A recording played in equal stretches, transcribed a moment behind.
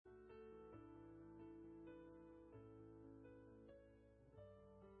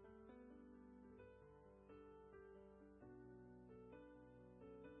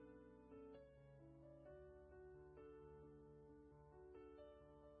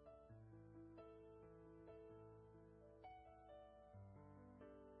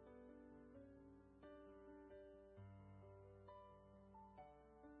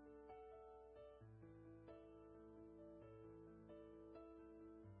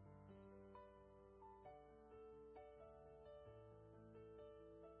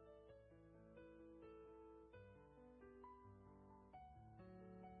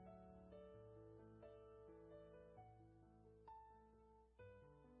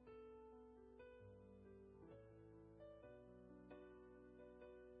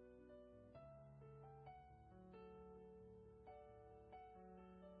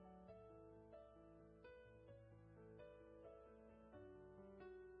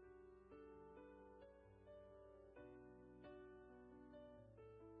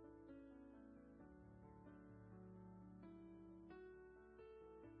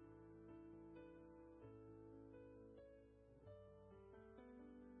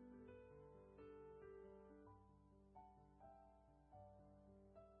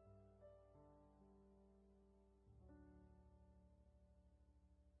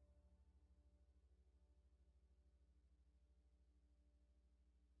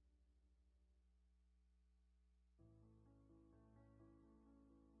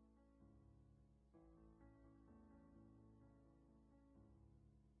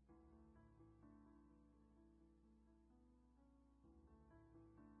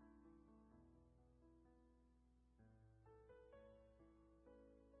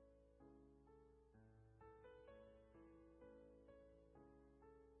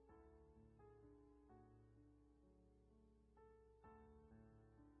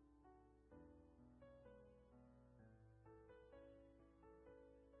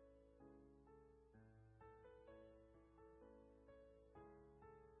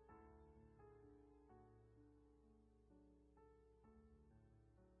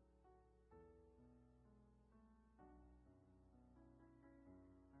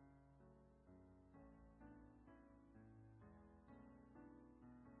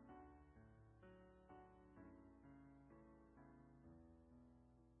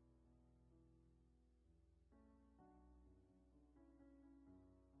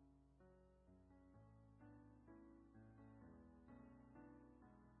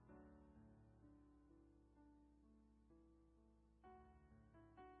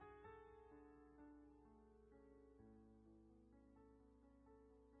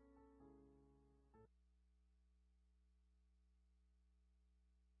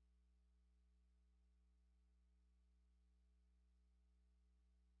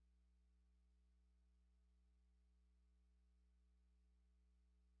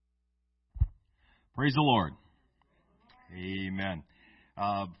Praise the Lord. Amen.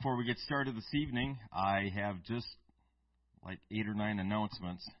 Before we get started this evening, I have just like 8 or 9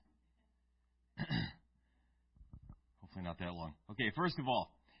 announcements. Hopefully not that long. Okay, first of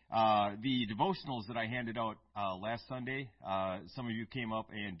all, the devotionals that I handed out last Sunday, some of you came up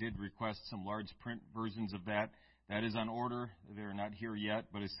and did request some large print versions of that. That is on order. They're not here yet,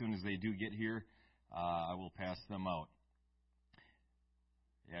 but as soon as they do get here, I will pass them out.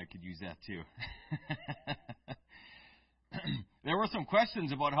 Yeah, I could use that too. There were some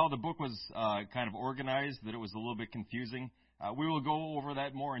questions about how the book was kind of organized, that it was a little bit confusing. We will go over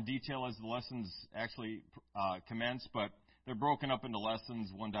that more in detail as the lessons actually commence, but they're broken up into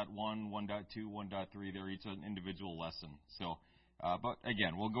lessons 1.1, 1.2, 1.3. They're each an individual lesson. So, but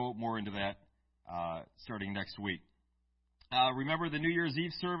again, we'll go more into that starting next week. Remember the New Year's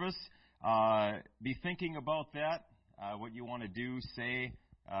Eve service. Be thinking about that, what you want to do, say,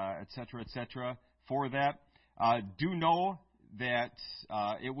 etc., for that. Do know that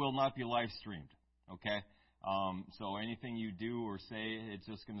it will not be live streamed, okay? So anything you do or say, it's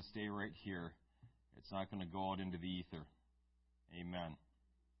just going to stay right here. It's not going to go out into the ether. Amen.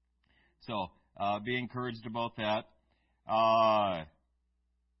 So be encouraged about that.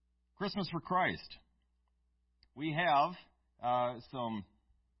 Christmas for Christ. We have some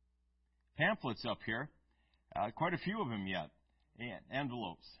pamphlets up here, quite a few of them yet. And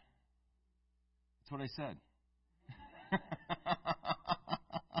envelopes. That's what I said.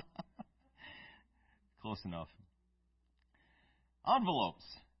 Close enough. Envelopes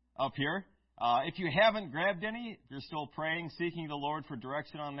up here. If you haven't grabbed any, if you're still praying, seeking the Lord for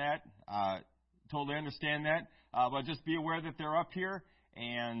direction on that, totally understand that. But just be aware that they're up here.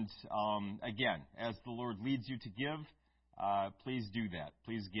 And again, as the Lord leads you to give, please do that.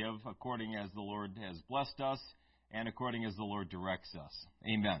 Please give according as the Lord has blessed us, and according as the Lord directs us.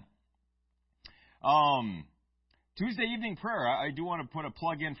 Amen. Tuesday evening prayer, I do want to put a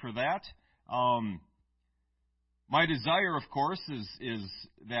plug in for that. My desire, of course, is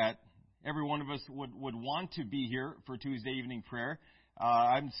that every one of us would want to be here for Tuesday evening prayer.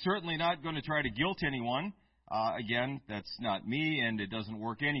 I'm certainly not going to try to guilt anyone. Again, that's not me, and it doesn't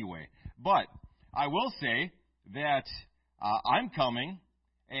work anyway. But I will say that I'm coming,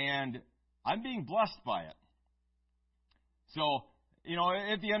 and I'm being blessed by it. So,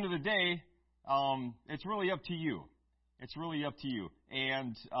 at the end of the day, it's really up to you. It's really up to you.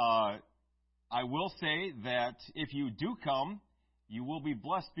 And I will say that if you do come, you will be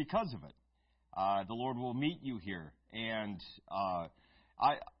blessed because of it. The Lord will meet you here. And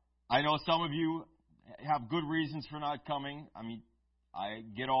I know some of you have good reasons for not coming. I mean, I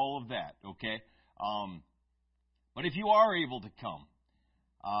get all of that, okay? But if you are able to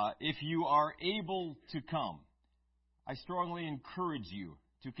come, I strongly encourage you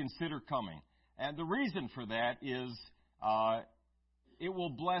to consider coming. And the reason for that is it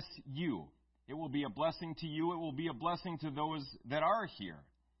will bless you. It will be a blessing to you. It will be a blessing to those that are here.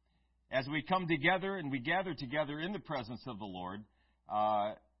 As we come together and we gather together in the presence of the Lord,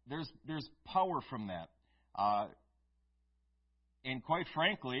 there's power from that. And quite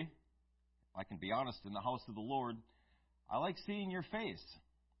frankly, if I can be honest, in the house of the Lord, I like seeing your face.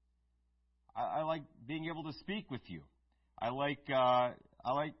 I like being able to speak with you. I like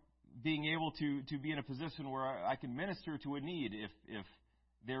being able to be in a position where I can minister to a need if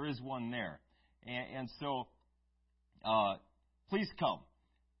there is one there. And so, please come.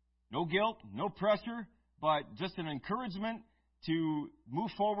 No guilt, no pressure, but just an encouragement to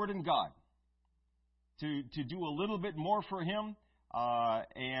move forward in God, to do a little bit more for Him,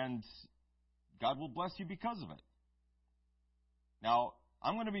 and God will bless you because of it. Now,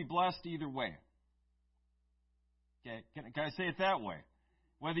 I'm going to be blessed either way. Okay, can I say it that way?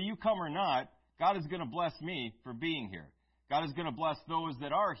 Whether you come or not, God is going to bless me for being here. God is going to bless those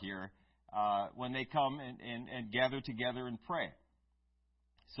that are here when they come and gather together and pray.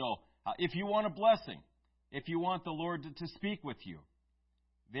 So, if you want a blessing, if you want the Lord to speak with you,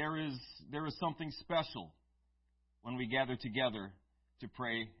 there is something special when we gather together to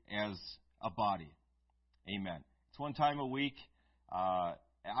pray as a body. Amen. It's one time a week. I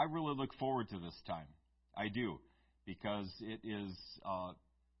really look forward to this time. I do. Because it is,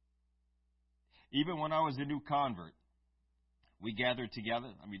 even when I was a new convert, we gathered together.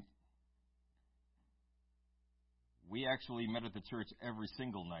 I mean, we actually met at the church every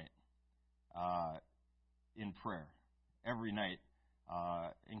single night in prayer. Every night,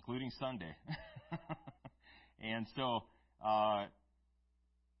 including Sunday. And so,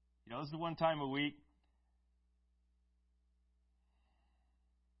 this is one time a week.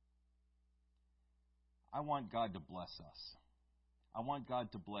 I want God to bless us. I want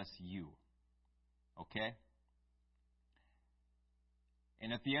God to bless you. Okay?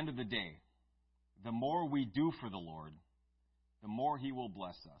 And at the end of the day, the more we do for the Lord, the more He will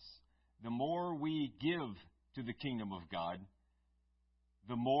bless us. The more we give to the kingdom of God,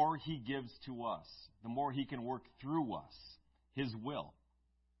 the more He gives to us. The more He can work through us, His will.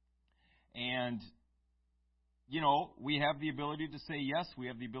 And, we have the ability to say yes, we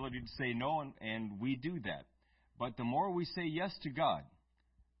have the ability to say no, and we do that. But the more we say yes to God,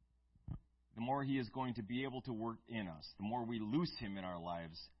 the more He is going to be able to work in us. The more we loose Him in our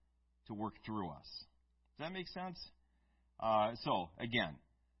lives to work through us. Does that make sense? Again,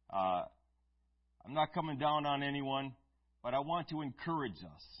 I'm not coming down on anyone, but I want to encourage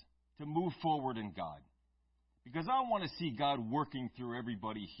us to move forward in God. Because I want to see God working through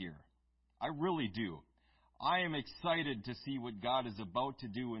everybody here. I really do. I am excited to see what God is about to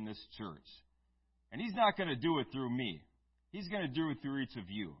do in this church. And He's not going to do it through me. He's going to do it through each of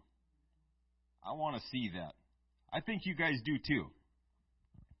you. I want to see that. I think you guys do too.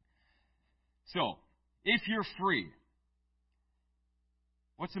 So, if you're free,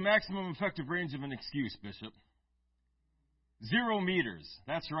 what's the maximum effective range of an excuse, Bishop? 0 meters.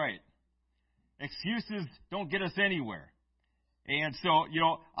 That's right. Excuses don't get us anywhere. And so,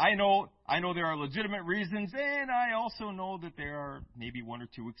 I know there are legitimate reasons, and I also know that there are maybe 1 or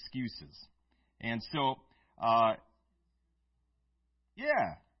 2 excuses. And so,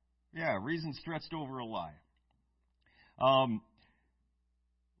 reason stretched over a lie.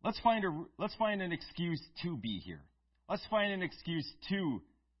 Let's find an excuse to be here. Let's find an excuse to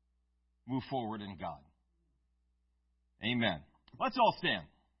move forward in God. Amen. Let's all stand.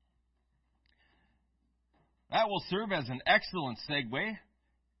 That will serve as an excellent segue,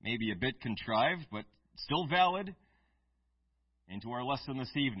 maybe a bit contrived, but still valid, into our lesson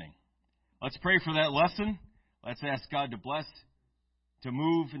this evening. Let's pray for that lesson. Let's ask God to bless, to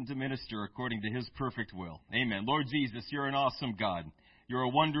move, and to minister according to His perfect will. Amen. Lord Jesus, You're an awesome God. You're a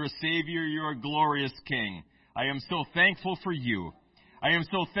wondrous Savior. You're a glorious King. I am so thankful for You. I am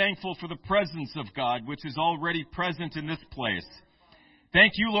so thankful for the presence of God, which is already present in this place.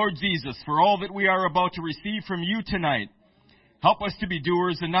 Thank You, Lord Jesus, for all that we are about to receive from You tonight. Help us to be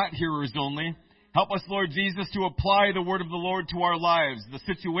doers and not hearers only. Help us, Lord Jesus, to apply the word of the Lord to our lives, the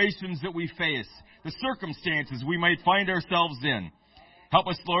situations that we face, the circumstances we might find ourselves in. Help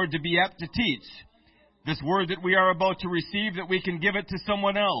us, Lord, to be apt to teach this word that we are about to receive, that we can give it to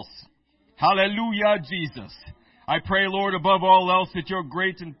someone else. Hallelujah, Jesus. I pray, Lord, above all else, that Your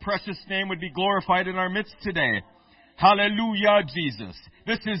great and precious name would be glorified in our midst today. Hallelujah, Jesus.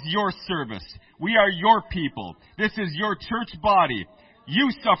 This is Your service. We are Your people. This is Your church body. You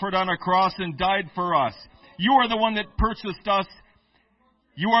suffered on a cross and died for us. You are the one that purchased us.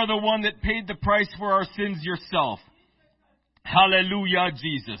 You are the one that paid the price for our sins Yourself. Hallelujah,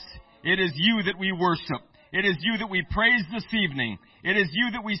 Jesus. It is You that we worship. It is You that we praise this evening. It is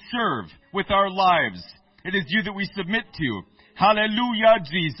You that we serve with our lives. It is You that we submit to. Hallelujah,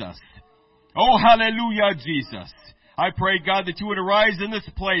 Jesus. Oh, hallelujah, Jesus. I pray, God, that You would arise in this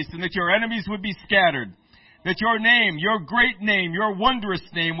place and that Your enemies would be scattered. That Your name, Your great name, Your wondrous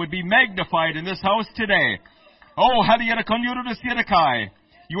name would be magnified in this house today. Oh,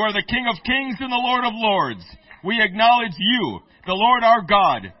 You are the King of kings and the Lord of lords. We acknowledge You, the Lord our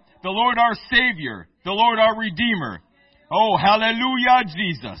God, the Lord our Savior, the Lord our Redeemer. Oh, hallelujah,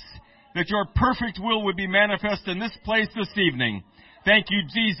 Jesus. That Your perfect will would be manifest in this place this evening. Thank You,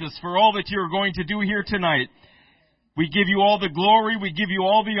 Jesus, for all that You're going to do here tonight. We give You all the glory. We give You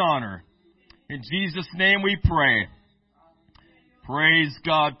all the honor. In Jesus' name we pray. Praise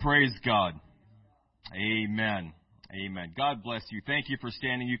God, praise God. Amen. Amen. God bless you. Thank you for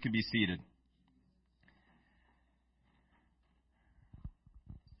standing. You can be seated.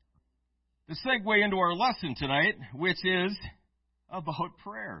 The segue into our lesson tonight, which is about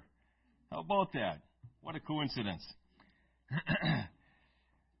prayer. How about that? What a coincidence.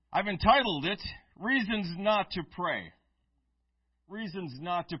 I've entitled it, Reasons Not to Pray. Reasons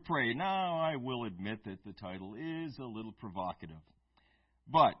Not to Pray. Now, I will admit that the title is a little provocative.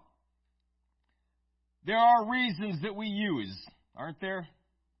 But there are reasons that we use, aren't there?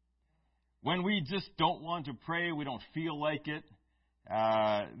 When we just don't want to pray, we don't feel like it.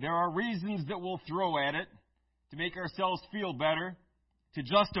 There are reasons that we'll throw at it to make ourselves feel better, to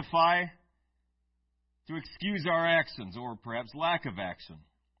justify, to excuse our actions, or perhaps lack of action.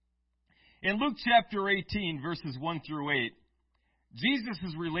 In Luke chapter 18, verses 1 through 8, Jesus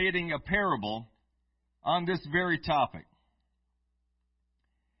is relating a parable on this very topic.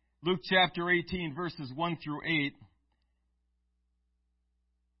 Luke chapter 18, verses 1 through 8,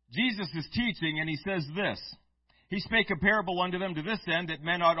 Jesus is teaching, and He says this. He spake a parable unto them to this end, that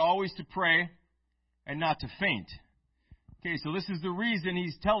men ought always to pray and not to faint. Okay, so this is the reason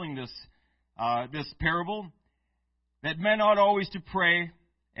he's telling this parable, that men ought always to pray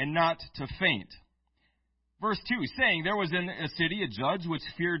and not to faint. Verse 2, saying, there was in a city a judge which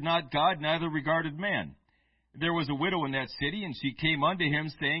feared not God, neither regarded man. There was a widow in that city, and she came unto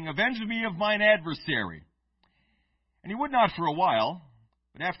him, saying, avenge me of mine adversary. And he would not for a while,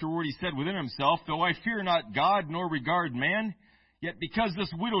 but afterward he said within himself, though I fear not God, nor regard man, yet because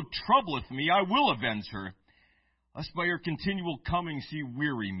this widow troubleth me, I will avenge her, lest by her continual coming she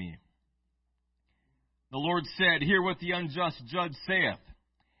weary me. The Lord said, hear what the unjust judge saith.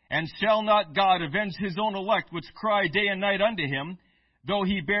 And shall not God avenge his own elect, which cry day and night unto him, though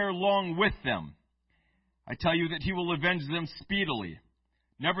he bear long with them? I tell you that he will avenge them speedily.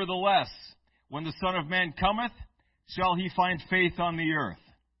 Nevertheless, when the Son of Man cometh, shall he find faith on the earth?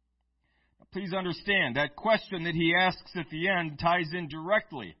 Please understand, that question that he asks at the end ties in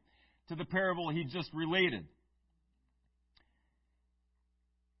directly to the parable he just related.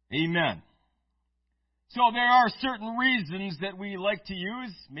 Amen. So there are certain reasons that we like to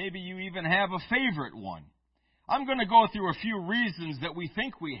use. Maybe you even have a favorite one. I'm going to go through a few reasons that we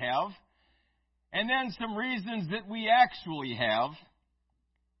think we have, and then some reasons that we actually have.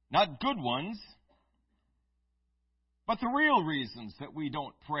 Not good ones, but the real reasons that we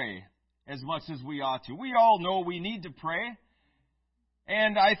don't pray as much as we ought to. We all know we need to pray,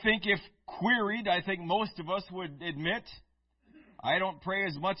 and I think if queried, I think most of us would admit, I don't pray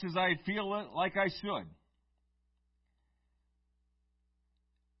as much as I feel like I should.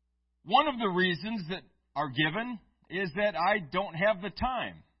 One of the reasons that are given is that I don't have the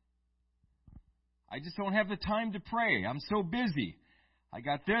time. I just don't have the time to pray. I'm so busy. I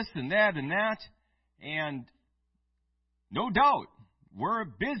got this and that, and no doubt, we're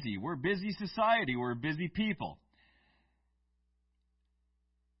busy. We're a busy society. We're a busy people.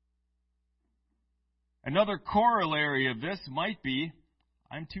 Another corollary of this might be,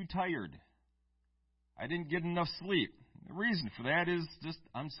 I'm too tired. I didn't get enough sleep. The reason for that is just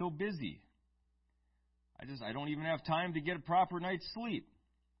I'm so busy. I don't even have time to get a proper night's sleep.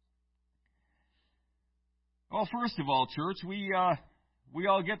 Well, first of all, church, we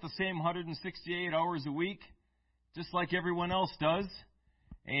all get the same 168 hours a week, just like everyone else does,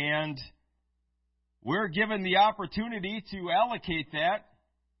 and we're given the opportunity to allocate that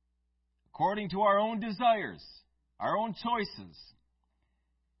according to our own desires, our own choices.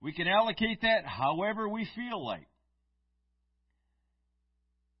 We can allocate that however we feel like.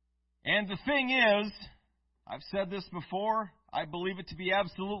 And the thing is, I've said this before, I believe it to be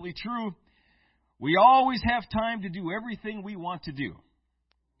absolutely true, we always have time to do everything we want to do.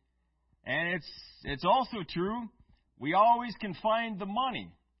 And it's also true, we always can find the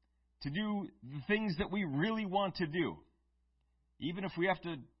money to do the things that we really want to do. Even if we have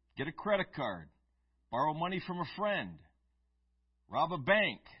to get a credit card, borrow money from a friend, rob a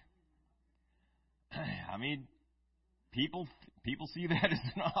bank. I mean, people see that as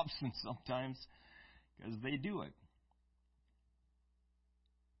an option sometimes because they do it.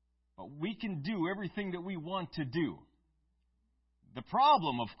 But we can do everything that we want to do. The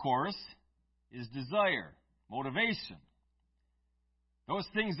problem, of course, is desire, motivation. Those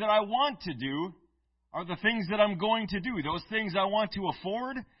things that I want to do are the things that I'm going to do. Those things I want to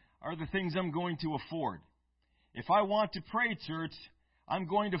afford are the things I'm going to afford. If I want to pray, church, I'm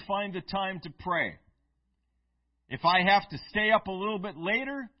going to find the time to pray. If I have to stay up a little bit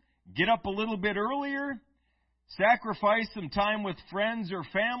later, get up a little bit earlier, sacrifice some time with friends or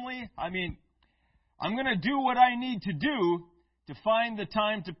family, I'm going to do what I need to do to find the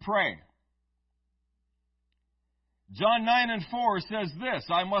time to pray. John 9:4 says this,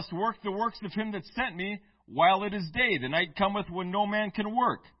 I must work the works of him that sent me while it is day. The night cometh when no man can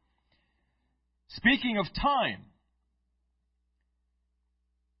work. Speaking of time,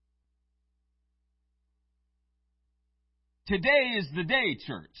 today is the day,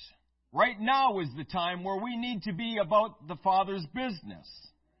 church. Right now is the time where we need to be about the Father's business.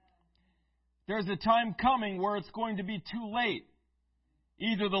 There's a time coming where it's going to be too late.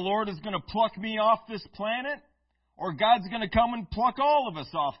 Either the Lord is going to pluck me off this planet, or God's going to come and pluck all of us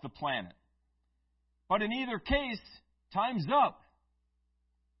off the planet. But in either case, time's up.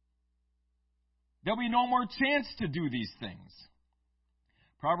 There'll be no more chance to do these things.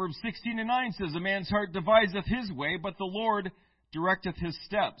 Proverbs 16:9 says, a man's heart deviseth his way, but the Lord directeth his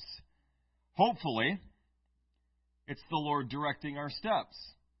steps. Hopefully, it's the Lord directing our steps.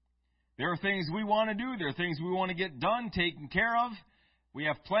 There are things we want to do. There are things we want to get done, taken care of. We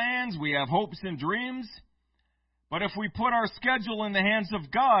have plans. We have hopes and dreams. But if we put our schedule in the hands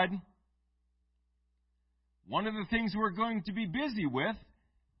of God, one of the things we're going to be busy with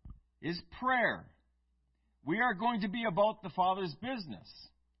is prayer. we are going to be about the Father's business.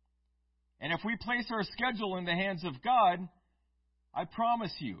 And if we place our schedule in the hands of God, I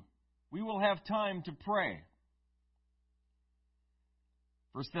promise you, we will have time to pray.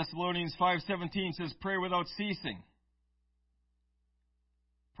 1 Thessalonians 5:17 says, pray without ceasing.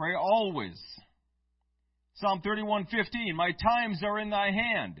 Pray always. Psalm 31:15, my times are in thy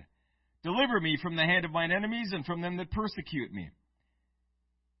hand. Deliver me from the hand of mine enemies and from them that persecute me.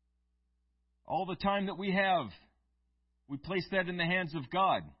 All the time that we have, we place that in the hands of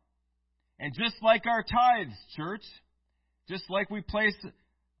God. And just like our tithes, church, just like we place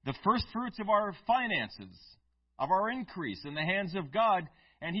the first fruits of our finances, of our increase in the hands of God,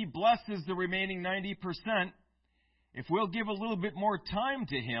 and He blesses the remaining 90%, if we'll give a little bit more time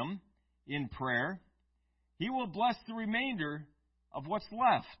to Him in prayer, He will bless the remainder of what's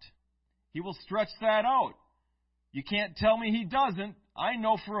left. He will stretch that out. You can't tell me He doesn't. I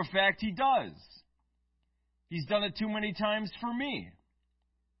know for a fact He does. He's done it too many times for me.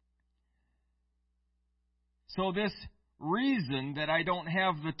 So this reason that I don't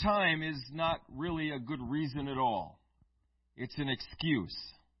have the time is not really a good reason at all. It's an excuse.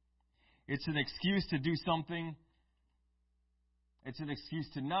 It's an excuse to do something. It's an excuse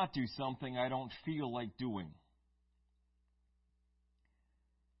to not do something I don't feel like doing.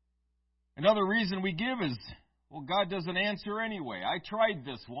 Another reason we give is, well, God doesn't answer anyway. I tried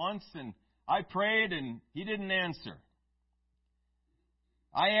this once and I prayed and He didn't answer.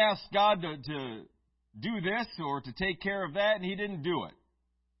 I asked God to do this or to take care of that and He didn't do it.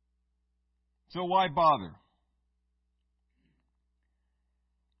 So why bother?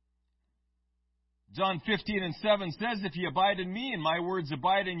 John 15:7 says, if ye abide in me and my words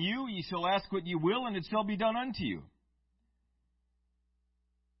abide in you, ye shall ask what ye will and it shall be done unto you.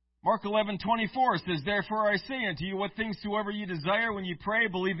 Mark 11:24 says, therefore I say unto you, what things soever ye desire when ye pray,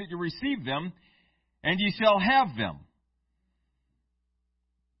 believe that you receive them, and ye shall have them.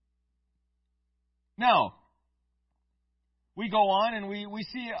 Now, we go on and we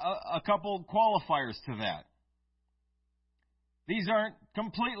see a couple qualifiers to that. These aren't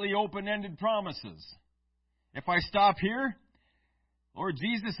completely open-ended promises. If I stop here, Lord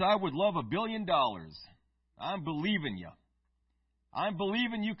Jesus, I would love $1 billion. I'm believing you. I'm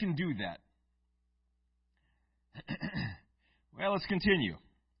believing you can do that. Well, let's continue.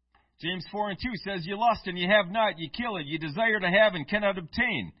 James 4:2 says, ye lust and ye have not, ye kill it, ye desire to have and cannot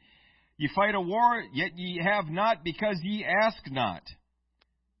obtain. Ye fight a war, yet ye have not, because ye ask not.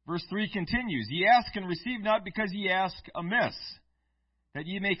 Verse 3 continues, ye ask and receive not, because ye ask amiss, that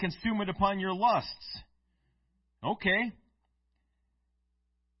ye may consume it upon your lusts. Okay.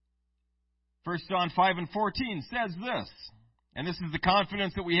 1 John 5:14 says this, and this is the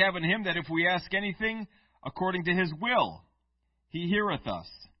confidence that we have in Him, that if we ask anything according to His will, He heareth us.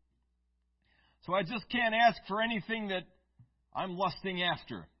 So I just can't ask for anything that I'm lusting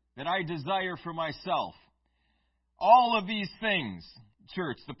after, that I desire for myself. All of these things,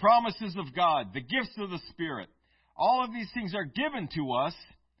 church, the promises of God, the gifts of the Spirit, all of these things are given to us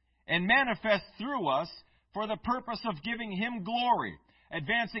and manifest through us for the purpose of giving Him glory,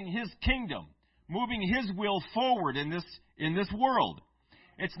 advancing His kingdom, moving His will forward in this world.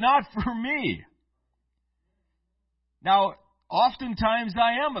 It's not for me. Now, oftentimes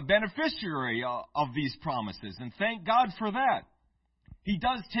I am a beneficiary of these promises, and thank God for that. He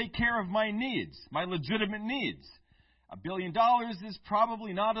does take care of my needs, my legitimate needs. $1 billion is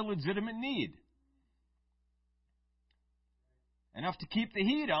probably not a legitimate need. Enough to keep the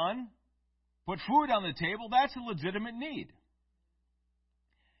heat on, put food on the table, that's a legitimate need.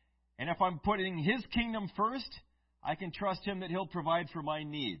 And if I'm putting His kingdom first, I can trust Him that He'll provide for my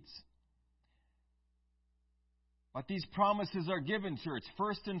needs. But these promises are given, church,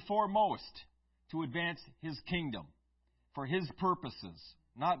 first and foremost, to advance His kingdom, for His purposes,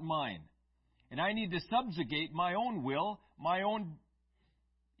 not mine. And I need to subjugate my own will, my own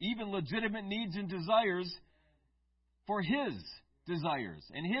even legitimate needs and desires for His desires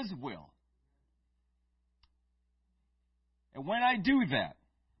and His will. And when I do that,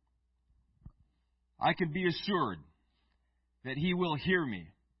 I can be assured that He will hear me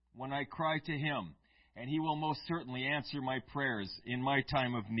when I cry to Him, and He will most certainly answer my prayers in my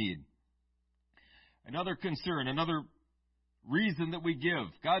time of need. Another concern, another reason that we give.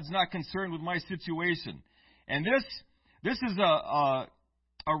 God's not concerned with my situation. And this is a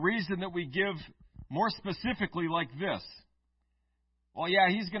reason that we give more specifically like this. Well, yeah,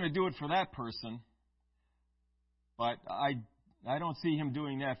 He's going to do it for that person, but I don't see Him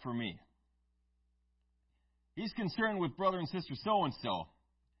doing that for me. He's concerned with brother and sister so-and-so.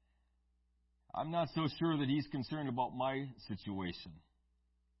 I'm not so sure that He's concerned about my situation.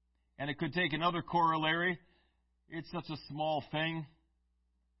 And it could take another corollary. it's such a small thing,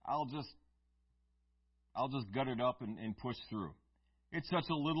 I'll just gut it up and push through. It's such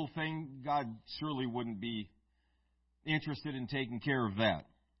a little thing, God surely wouldn't be interested in taking care of that.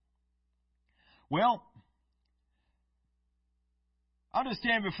 Well,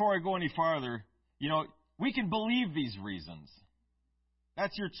 understand before I go any farther, we can believe these reasons.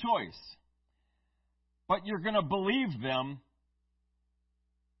 That's your choice. But you're going to believe them.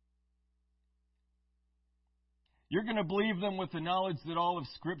 You're going to believe them with the knowledge that all of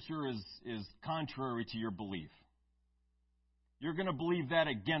Scripture is contrary to your belief. You're going to believe that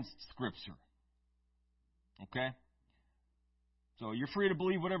against Scripture. Okay? So you're free to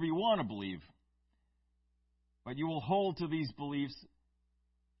believe whatever you want to believe. But you will hold to these beliefs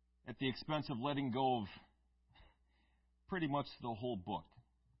at the expense of letting go of pretty much the whole book.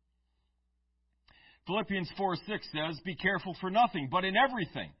 Philippians 4:6 says, "Be careful for nothing, but in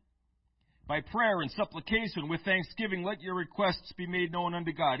everything, by prayer and supplication with thanksgiving, let your requests be made known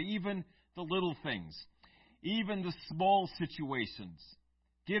unto God," even the little things, even the small situations.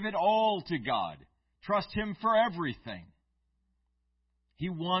 Give it all to God. Trust Him for everything. He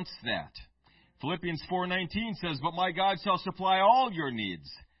wants that. Philippians 4:19 says, "But my God shall supply all your needs,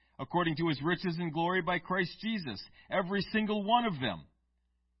 according to His riches and glory by Christ Jesus." Every single one of them.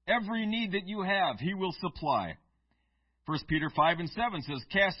 Every need that you have, He will supply. 1 Peter 5:7 says,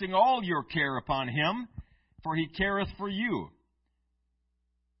 "Casting all your care upon Him, for He careth for you."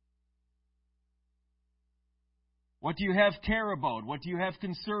 What do you have care about? What do you have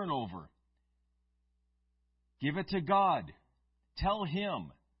concern over? Give it to God. Tell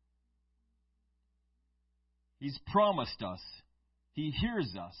Him. He's promised us. He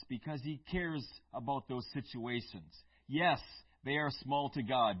hears us because He cares about those situations. Yes, they are small to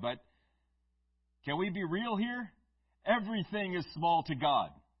God, but can we be real here? Everything is small to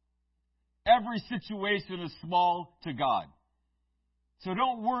God. Every situation is small to God. So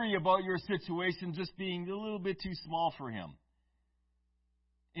don't worry about your situation just being a little bit too small for Him.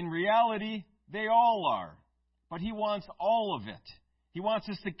 In reality, they all are. But He wants all of it. He wants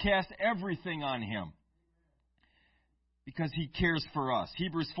us to cast everything on Him, because He cares for us.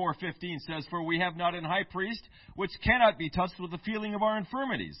 Hebrews 4:15 says, "For we have not an high priest which cannot be touched with the feeling of our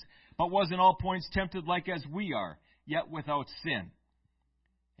infirmities, but was in all points tempted like as we are, yet without sin."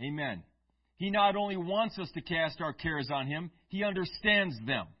 Amen. He not only wants us to cast our cares on Him, He understands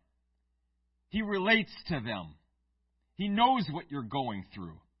them. He relates to them. He knows what you're going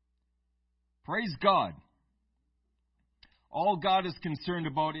through. Praise God. All God is concerned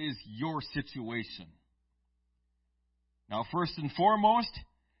about is your situation. Now, first and foremost,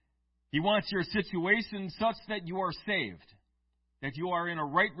 He wants your situation such that you are saved, that you are in a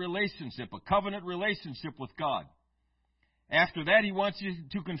right relationship, a covenant relationship with God. After that, He wants you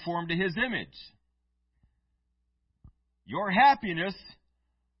to conform to His image. Your happiness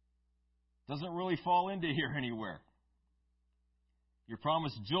doesn't really fall into here anywhere. You're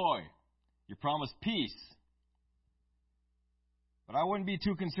promised joy. You're promised peace. But I wouldn't be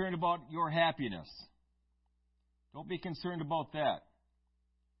too concerned about your happiness. Don't be concerned about that.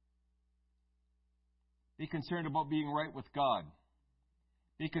 Be concerned about being right with God.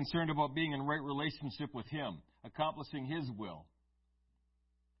 Be concerned about being in right relationship with Him, accomplishing His will.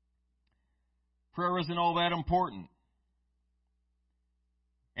 Prayer isn't all that important.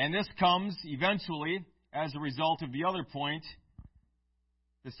 And this comes eventually as a result of the other point.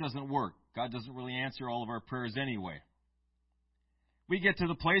 This doesn't work. God doesn't really answer all of our prayers anyway. We get to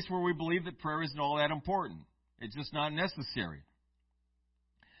the place where we believe that prayer isn't all that important. It's just not necessary.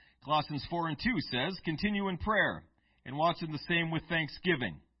 Colossians 4:2 says, "Continue in prayer, and watch in the same with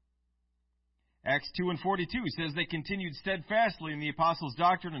thanksgiving." Acts 2:42 says, "They continued steadfastly in the apostles'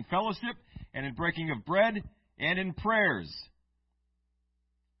 doctrine and fellowship, and in breaking of bread, and in prayers."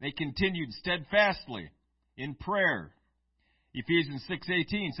 They continued steadfastly in prayer. Ephesians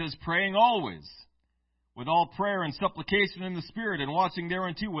 6:18 says, "Praying always, with all prayer and supplication in the Spirit, and watching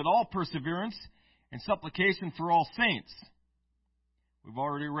thereunto with all perseverance and supplication for all saints." We've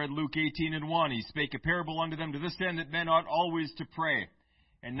already read Luke 18:1. "He spake a parable unto them to this end, that men ought always to pray,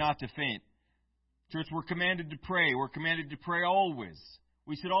 and not to faint." Church, we're commanded to pray. We're commanded to pray always.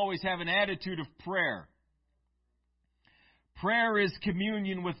 We should always have an attitude of prayer. Prayer is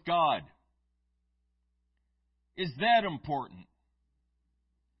communion with God. Is that important?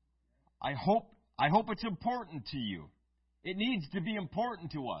 I hope it's important to you. It needs to be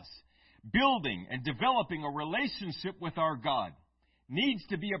important to us. Building and developing a relationship with our God needs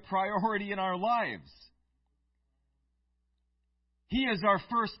to be a priority in our lives. He is our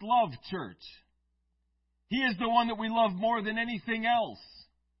first love, church. He is the one that we love more than anything else,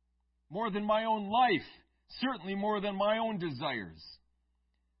 more than my own life. certainly more than my own desires.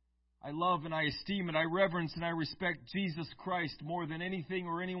 I love and I esteem and I reverence and I respect Jesus Christ more than anything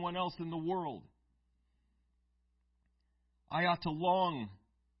or anyone else in the world. I ought to long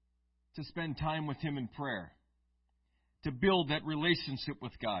to spend time with Him in prayer, to build that relationship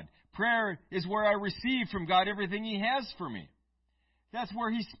with God. Prayer is where I receive from God everything He has for me. That's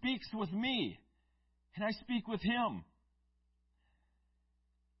where He speaks with me, and I speak with Him.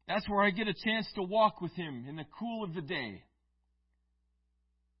 That's where I get a chance to walk with Him in the cool of the day,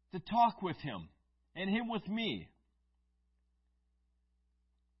 to talk with Him, and Him with me.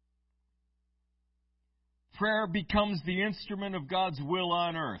 Prayer becomes the instrument of God's will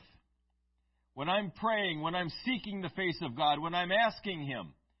on earth. When I'm praying, when I'm seeking the face of God, when I'm asking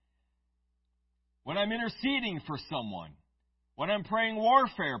Him, when I'm interceding for someone, when I'm praying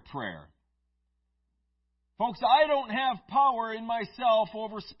warfare prayer. Folks, I don't have power in myself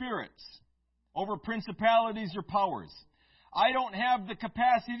over spirits, over principalities or powers. I don't have the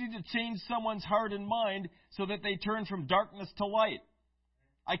capacity to change someone's heart and mind so that they turn from darkness to light.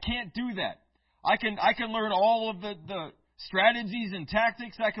 I can't do that. I can learn all of the strategies and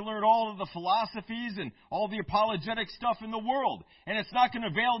tactics. I can learn all of the philosophies and all the apologetic stuff in the world. And it's not going to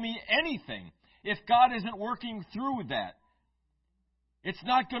avail me anything if God isn't working through that. It's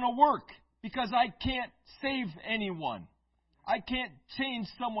not going to work because I can't save anyone. I can't change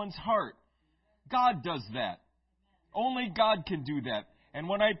someone's heart. God does that. Only God can do that. And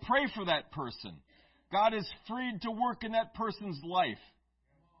when I pray for that person, God is freed to work in that person's life.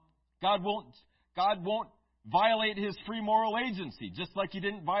 God won't violate His free moral agency, just like He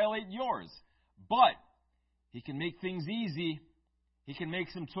didn't violate yours. But He can make things easy. He can make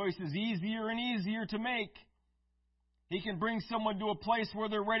some choices easier and easier to make. He can bring someone to a place where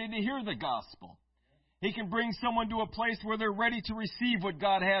they're ready to hear the gospel. He can bring someone to a place where they're ready to receive what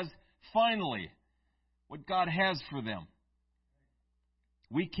God has finally, what God has for them.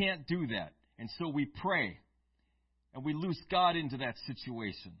 We can't do that. And so we pray, and we loose God into that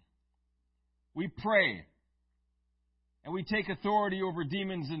situation. We pray, and we take authority over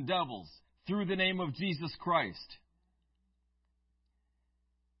demons and devils through the name of Jesus Christ.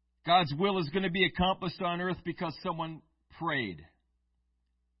 God's will is going to be accomplished on earth because someone prayed.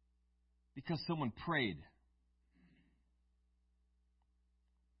 Because someone prayed.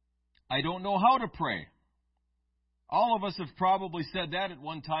 I don't know how to pray. All of us have probably said that at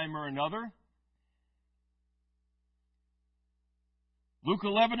one time or another. Luke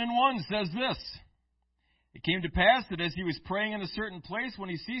 11:1 says this. It came to pass that as he was praying in a certain place, when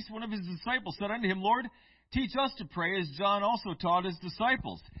he ceased, one of his disciples said unto him, Lord, teach us to pray as John also taught his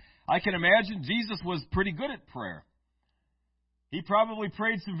disciples. I can imagine Jesus was pretty good at prayer. He probably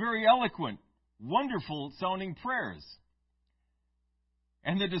prayed some very eloquent, wonderful sounding prayers.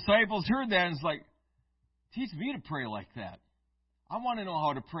 And the disciples heard that and it's like, teach me to pray like that. I want to know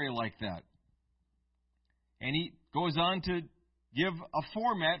how to pray like that. And he goes on to give a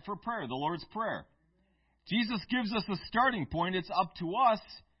format for prayer, the Lord's Prayer. Jesus gives us a starting point. It's up to us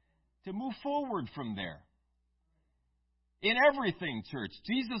to move forward from there. In everything, church,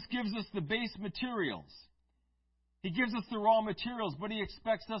 Jesus gives us the base materials. He gives us the raw materials, but He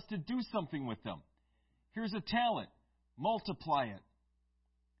expects us to do something with them. Here's a talent. Multiply it.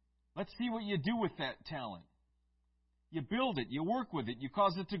 Let's see what you do with that talent. You build it. You work with it. You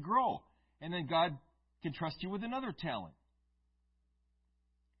cause it to grow. And then God can trust you with another talent.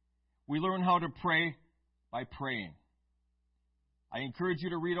 We learn how to pray by praying. I encourage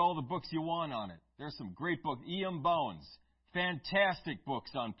you to read all the books you want on it. There's some great books. E.M. Bounds. Fantastic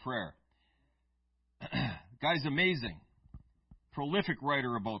books on prayer. Guy's amazing. Prolific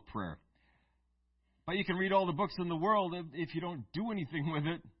writer about prayer. But you can read all the books in the world. If you don't do anything with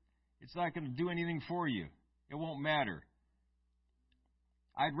it, it's not going to do anything for you. It won't matter.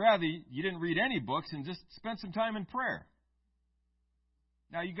 I'd rather you didn't read any books and just spend some time in prayer.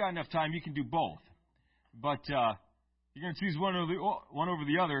 Now, you got enough time, you can do both. But you're going to choose one over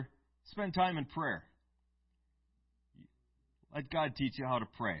the other. Spend time in prayer. Let God teach you how to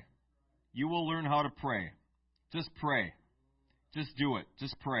pray. You will learn how to pray. Just pray. Just do it.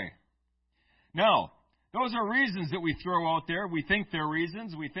 Just pray. Now, those are reasons that we throw out there. We think they're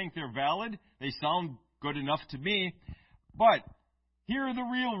reasons. We think they're valid. They sound good enough to me. But here are the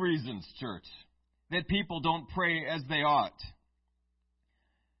real reasons, church, that people don't pray as they ought.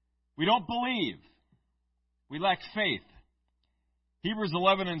 We don't believe. We lack faith. Hebrews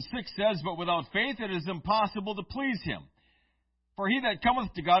 11:6 says, but without faith it is impossible to please Him. For he that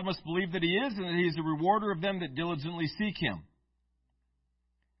cometh to God must believe that He is, and that He is a rewarder of them that diligently seek Him.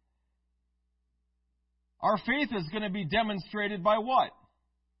 Our faith is going to be demonstrated by what?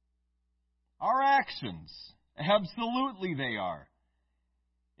 Our actions. Absolutely they are.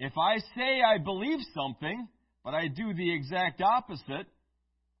 If I say I believe something, but I do the exact opposite,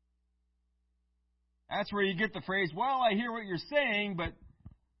 that's where you get the phrase, well, I hear what you're saying, but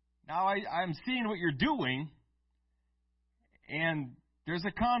now I'm seeing what you're doing, and there's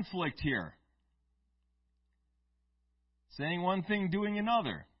a conflict here. Saying one thing, doing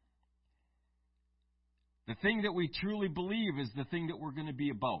another. The thing that we truly believe is the thing that we're going to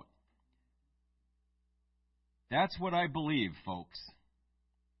be about. That's what I believe, folks.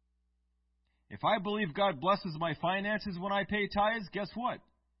 If I believe God blesses my finances when I pay tithes, guess what?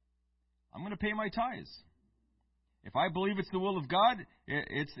 I'm going to pay my tithes. If I believe it's the will of God,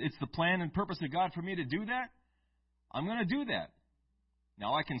 it's the plan and purpose of God for me to do that, I'm going to do that.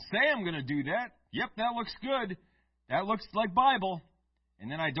 Now, I can say I'm going to do that. Yep, that looks good. That looks like Bible. And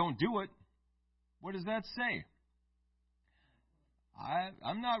then I don't do it. What does that say?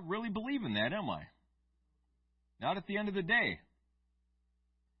 I'm not really believing that, am I? Not at the end of the day.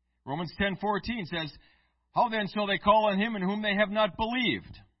 Romans 10:14 says, how then shall they call on him in whom they have not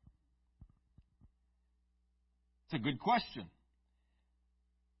believed? It's a good question.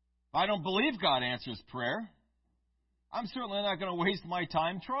 If I don't believe God answers prayer, I'm certainly not going to waste my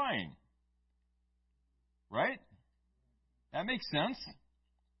time trying. Right? That makes sense.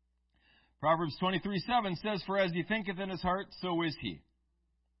 Proverbs 23:7 says, for as he thinketh in his heart, so is he.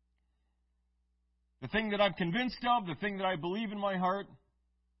 The thing that I'm convinced of, the thing that I believe in my heart,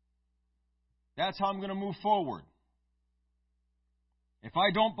 that's how I'm going to move forward. If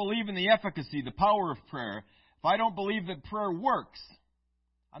I don't believe in the efficacy, the power of prayer, if I don't believe that prayer works,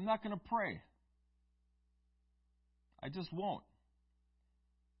 I'm not going to pray. I just won't.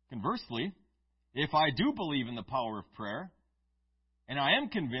 Conversely, if I do believe in the power of prayer, and I am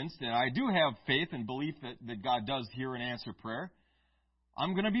convinced that I do have faith and belief that God does hear and answer prayer,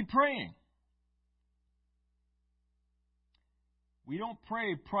 I'm going to be praying. We don't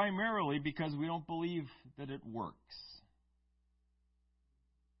pray primarily because we don't believe that it works.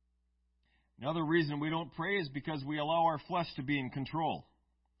 Another reason we don't pray is because we allow our flesh to be in control.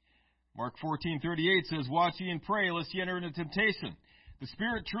 Mark 14:38 says, watch ye and pray, lest ye enter into temptation. The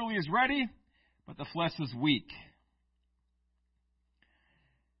spirit truly is ready, but the flesh is weak.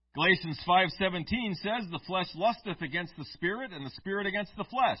 Galatians 5:17 says, the flesh lusteth against the spirit, and the spirit against the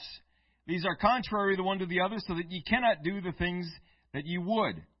flesh. These are contrary the one to the other, so that ye cannot do the things that ye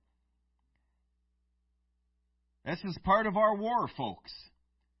would. This is part of our war, folks.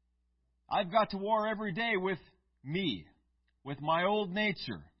 I've got to war every day with me, with my old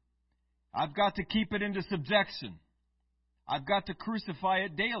nature. I've got to keep it into subjection. I've got to crucify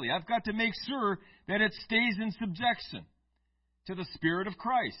it daily. I've got to make sure that it stays in subjection to the Spirit of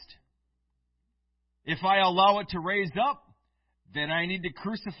Christ. If I allow it to raise up, then I need to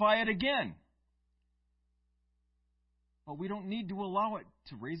crucify it again. But we don't need to allow it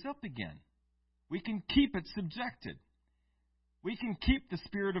to raise up again. We can keep it subjected. We can keep the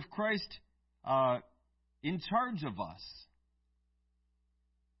Spirit of Christ in charge of us.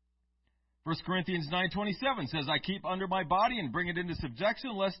 1 Corinthians 9:27 says, I keep under my body and bring it into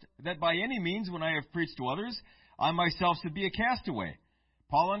subjection, lest that by any means, when I have preached to others, I myself should be a castaway.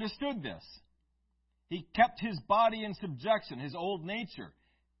 Paul understood this. He kept his body in subjection, his old nature.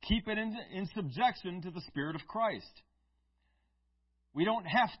 Keep it in subjection to the Spirit of Christ. We don't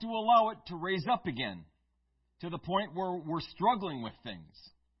have to allow it to raise up again to the point where we're struggling with things.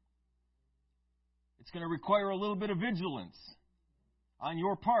 It's going to require a little bit of vigilance on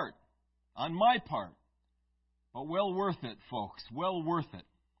your part, on my part. But well worth it, folks. Well worth it.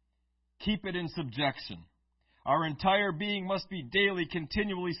 Keep it in subjection. Our entire being must be daily,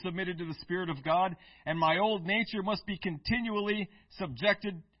 continually submitted to the Spirit of God, and my old nature must be continually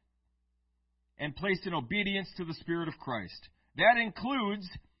subjected and placed in obedience to the Spirit of Christ. That includes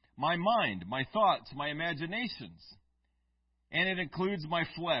my mind, my thoughts, my imaginations. And it includes my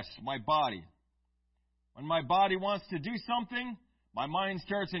flesh, my body. When my body wants to do something, my mind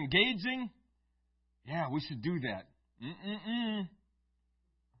starts engaging. Yeah, we should do that.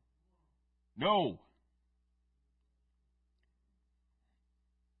 No.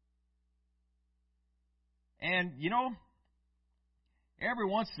 And, every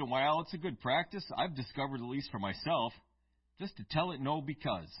once in a while, it's a good practice, I've discovered, at least for myself, just to tell it no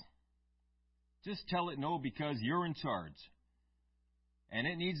because. Just tell it no because you're in charge. And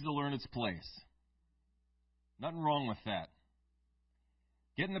it needs to learn its place. Nothing wrong with that.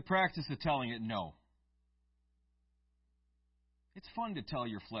 Get in the practice of telling it no. It's fun to tell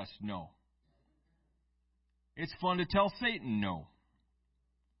your flesh no. It's fun to tell Satan no.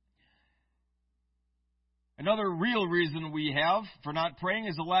 Another real reason we have for not praying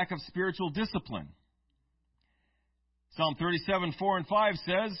is a lack of spiritual discipline. Psalm 37:4-5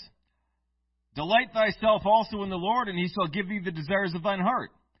 says, "Delight thyself also in the Lord, and he shall give thee the desires of thine heart.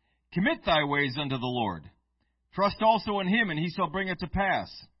 Commit thy ways unto the Lord. Trust also in him, and he shall bring it to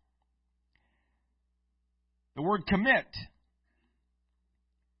pass." The word commit,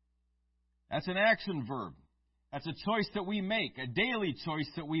 that's an action verb. That's a choice that we make, a daily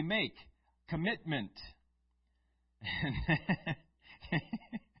choice that we make. Commitment.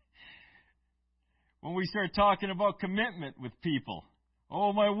 When we start talking about commitment with people,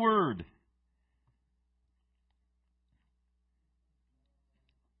 oh my word.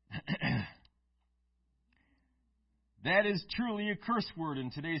 That is truly a curse word in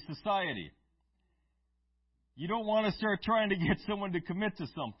today's society. You don't want to start trying to get someone to commit to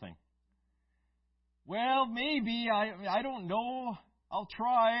something. Well, maybe, I don't know, I'll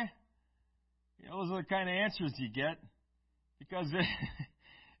try. Those are the kind of answers you get because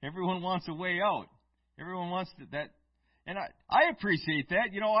everyone wants a way out. Everyone wants that. And I appreciate that.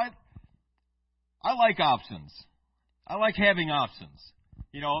 I like options. I like having options.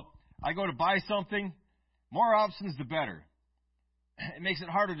 I go to buy something, more options the better. It makes it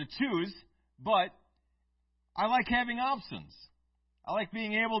harder to choose, but I like having options. I like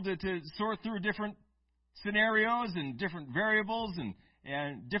being able to sort through different scenarios and different variables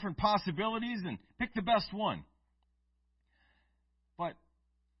and different possibilities and pick the best one. But,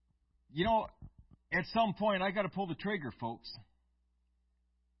 at some point I got to pull the trigger, folks.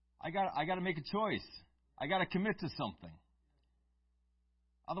 I got to make a choice. I got to commit to something.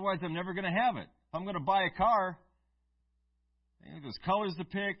 Otherwise, I'm never going to have it. If I'm going to buy a car, there's colors to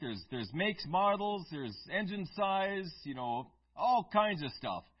pick, there's makes, models, there's engine size, all kinds of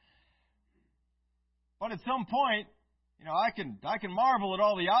stuff. But at some point, I can marvel at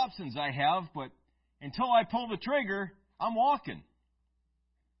all the options I have, but until I pull the trigger, I'm walking.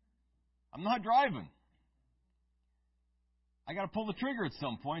 I'm not driving. I got to pull the trigger at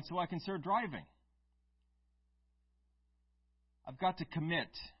some point so I can start driving. I've got to commit.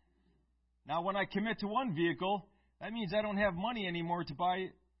 Now, when I commit to one vehicle, that means I don't have money anymore to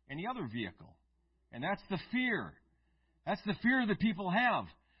buy any other vehicle. And that's the fear. That's the fear that people have.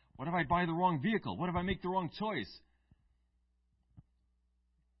 What if I buy the wrong vehicle? What if I make the wrong choice?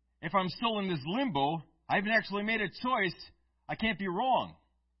 If I'm still in this limbo, I haven't actually made a choice. I can't be wrong.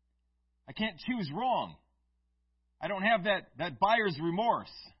 I can't choose wrong. I don't have that buyer's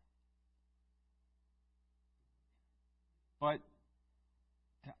remorse. But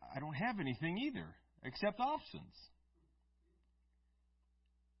I don't have anything either except options.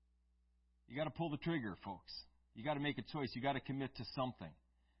 You got to pull the trigger, folks. You got to make a choice. You got to commit to something.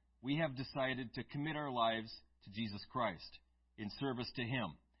 We have decided to commit our lives to Jesus Christ in service to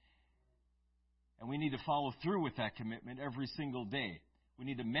Him. And we need to follow through with that commitment every single day. We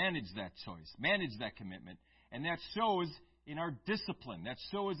need to manage that choice, manage that commitment. And that shows in our discipline. That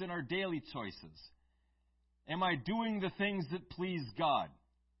shows in our daily choices. Am I doing the things that please God?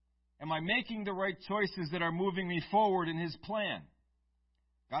 Am I making the right choices that are moving me forward in His plan?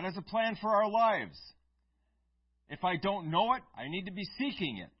 God has a plan for our lives. If I don't know it, I need to be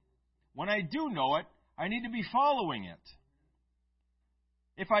seeking it. When I do know it, I need to be following it.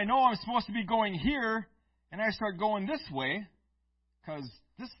 If I know I'm supposed to be going here, and I start going this way, because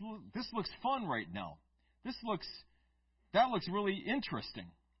this looks fun right now. That looks really interesting.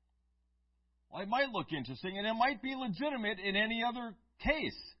 Well, it might look interesting, and it might be legitimate in any other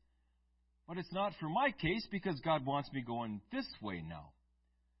case. But it's not for my case because God wants me going this way now.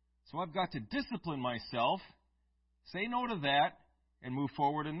 So I've got to discipline myself, say no to that, and move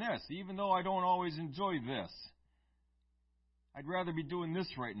forward in this, even though I don't always enjoy this. I'd rather be doing this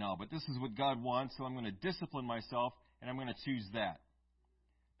right now, but this is what God wants, so I'm going to discipline myself, and I'm going to choose that.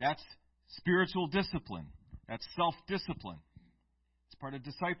 That's spiritual discipline. That's self-discipline. It's part of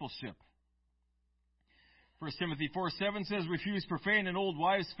discipleship. 1 Timothy 4:7 says, "Refuse profane and old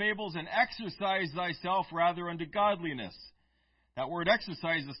wives' fables, and exercise thyself rather unto godliness." That word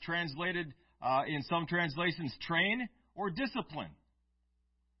exercise is translated in some translations train or discipline.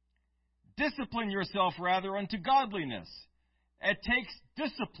 Discipline yourself rather unto godliness. It takes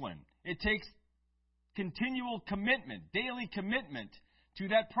discipline. It takes continual commitment, daily commitment to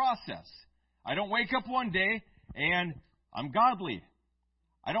that process. I don't wake up one day and I'm godly.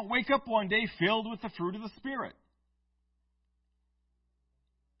 I don't wake up one day filled with the fruit of the Spirit.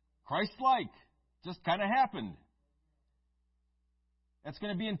 Christ-like. Just kind of happened. That's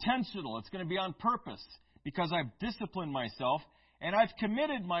going to be intentional. It's going to be on purpose because I've disciplined myself and I've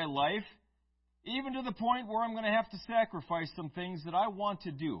committed my life even to the point where I'm going to have to sacrifice some things that I want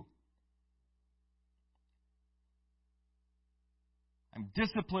to do. I'm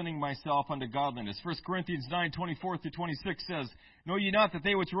disciplining myself unto godliness. 1 Corinthians 9:24-26 says, Know ye not that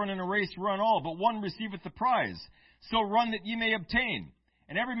they which run in a race run all, but one receiveth the prize? So run that ye may obtain.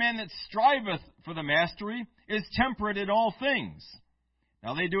 And every man that striveth for the mastery is temperate in all things.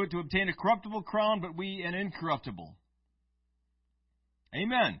 Now they do it to obtain a corruptible crown, but we an incorruptible.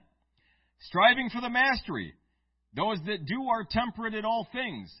 Amen. Striving for the mastery. Those that do are temperate in all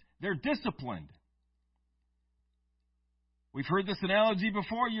things. They're disciplined. We've heard this analogy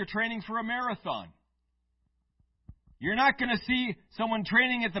before. You're training for a marathon. You're not going to see someone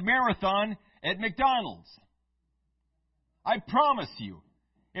training at the marathon at McDonald's. I promise you,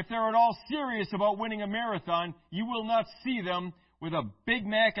 if they're at all serious about winning a marathon, you will not see them with a Big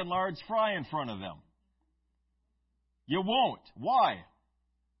Mac and large fry in front of them. You won't. Why?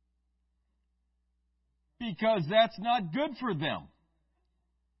 Because that's not good for them.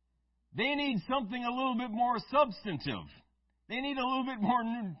 They need something a little bit more substantive. They need a little bit more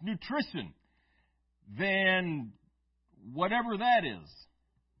nutrition than whatever that is.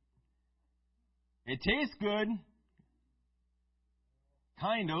 It tastes good.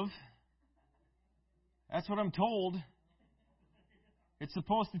 Kind of. That's what I'm told. It's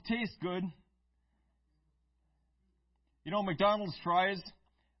supposed to taste good. You know, McDonald's fries,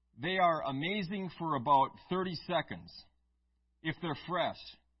 they are amazing for about 30 seconds if they're fresh.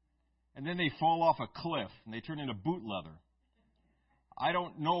 And then they fall off a cliff and they turn into boot leather. I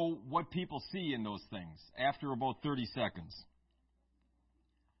don't know what people see in those things after about 30 seconds.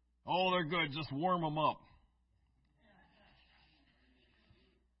 Oh, they're good. Just warm them up.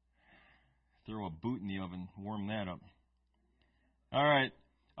 Throw a boot in the oven, warm that up. All right.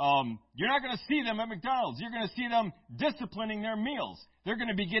 You're not going to see them at McDonald's. You're going to see them disciplining their meals. They're going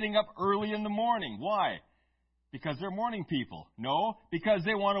to be getting up early in the morning. Why? Because they're morning people. No, because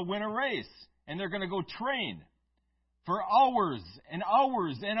they want to win a race. And they're going to go train for hours and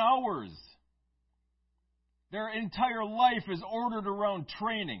hours and hours. Their entire life is ordered around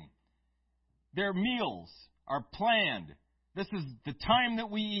training. Their meals are planned. This is the time that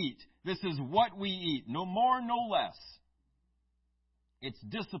we eat. This is what we eat. No more, no less. It's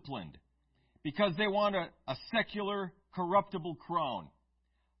disciplined. Because they want a secular, corruptible crown.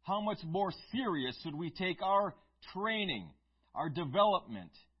 How much more serious should we take our training, our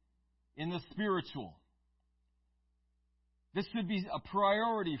development in the spiritual? This should be a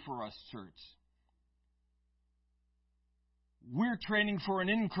priority for us, church. We're training for an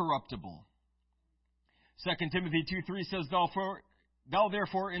incorruptible. 2 Timothy 2:3 says, Thou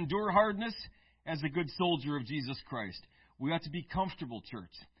therefore endure hardness as a good soldier of Jesus Christ. We ought to be comfortable,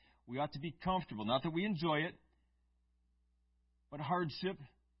 church. We ought to be comfortable. Not that we enjoy it, but hardship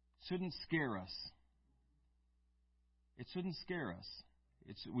shouldn't scare us. It shouldn't scare us.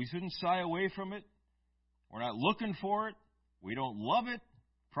 We shouldn't shy away from it. We're not looking for it. We don't love it,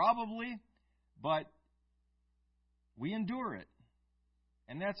 probably, but we endure it.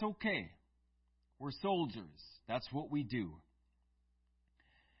 And that's okay. We're soldiers. That's what we do.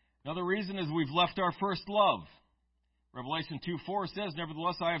 Another reason is we've left our first love. Revelation 2:4 says,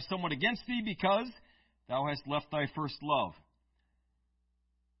 Nevertheless, I have somewhat against thee, because thou hast left thy first love.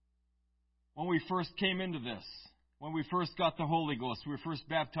 When we first came into this, when we first got the Holy Ghost, we were first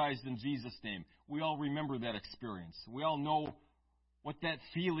baptized in Jesus' name. We all remember that experience. We all know what that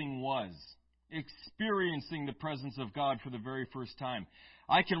feeling was, experiencing the presence of God for the very first time.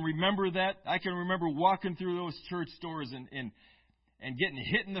 I can remember that. I can remember walking through those church doors and getting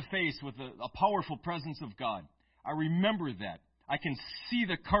hit in the face with a powerful presence of God. I remember that. I can see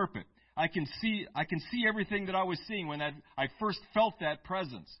the carpet. I can see everything that I was seeing when I first felt that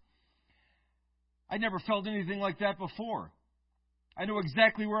presence. I never felt anything like that before. I know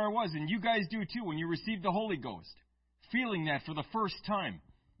exactly where I was, and you guys do too when you receive the Holy Ghost. Feeling that for the first time.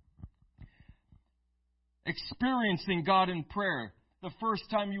 Experiencing God in prayer. The first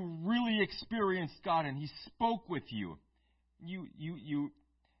time you really experienced God and He spoke with you.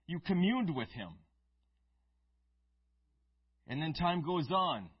 You communed with Him. And then time goes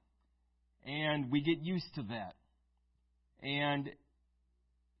on. And we get used to that. And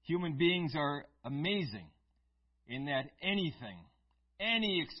human beings are amazing in that any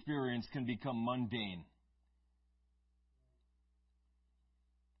experience can become mundane.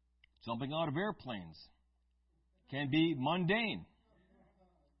 Jumping out of airplanes can be mundane.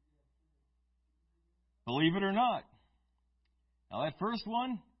 Believe it or not. Now that first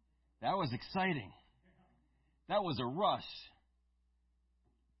one, that was exciting. That was a rush.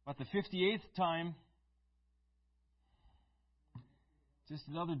 But the 58th time, just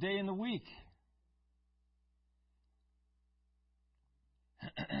another day in the week.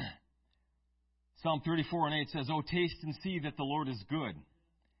 Psalm 34:8 says, "O taste and see that the Lord is good.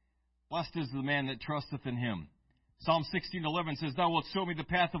 Blessed is the man that trusteth in him." Psalm 16:11 says, "Thou wilt show me the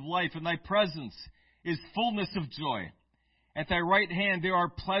path of life, and thy presence is fullness of joy. At thy right hand there are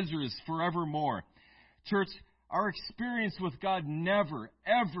pleasures forevermore." Church, our experience with God never,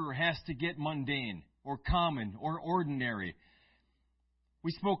 ever has to get mundane or common or ordinary.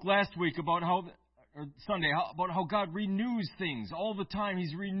 We spoke last week about Sunday, about how God renews things all the time.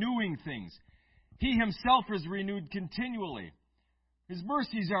 He's renewing things. He himself is renewed continually. His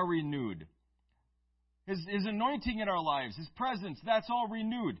mercies are renewed. His anointing in our lives, His presence, that's all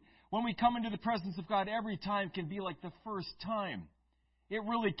renewed. When we come into the presence of God, every time can be like the first time. It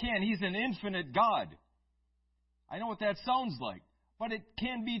really can. He's an infinite God. I know what that sounds like, but it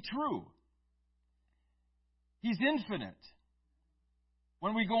can be true. He's infinite.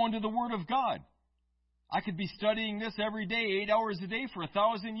 When we go into the Word of God, I could be studying this every day, 8 hours a day for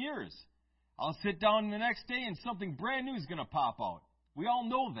 1,000 years. I'll sit down the next day and something brand new is going to pop out. We all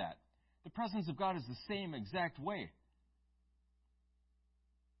know that. The presence of God is the same exact way.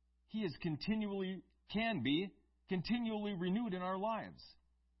 He is continually renewed in our lives.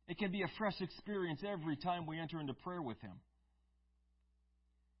 It can be a fresh experience every time we enter into prayer with Him.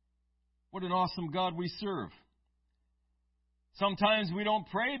 What an awesome God we serve. Sometimes we don't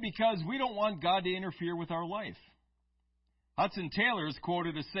pray because we don't want God to interfere with our life. Hudson Taylor is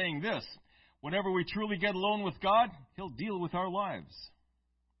quoted as saying this: "Whenever we truly get alone with God, He'll deal with our lives."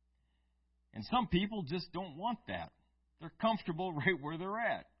 And some people just don't want that. They're comfortable right where they're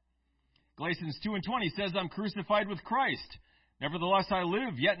at. Galatians 2:20 says, "I'm crucified with Christ. Nevertheless I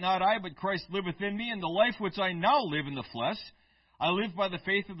live, yet not I, but Christ liveth in me. And the life which I now live in the flesh, I live by the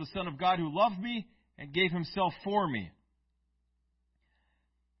faith of the Son of God who loved me and gave Himself for me."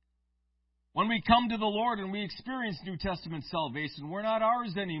 When we come to the Lord and we experience New Testament salvation, we're not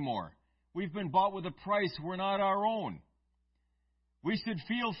ours anymore. We've been bought with a price. We're not our own. We should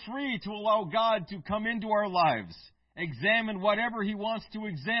feel free to allow God to come into our lives, examine whatever He wants to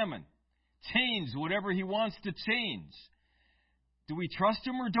examine, change whatever He wants to change. Do we trust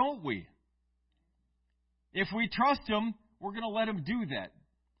Him or don't we? If we trust Him, we're going to let Him do that.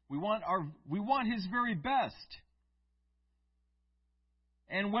 We want His very best.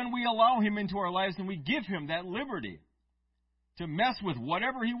 And when we allow Him into our lives and we give Him that liberty to mess with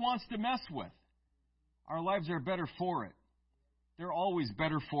whatever He wants to mess with, our lives are better for it. They're always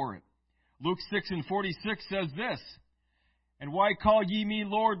better for it. Luke 6:46 says this: "And why call ye me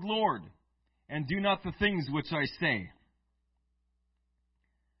Lord, Lord, and do not the things which I say?"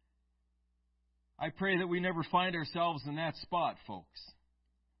 I pray that we never find ourselves in that spot, folks.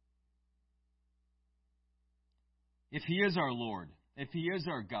 If He is our Lord, if He is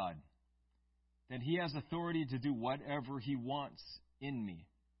our God, then He has authority to do whatever He wants in me,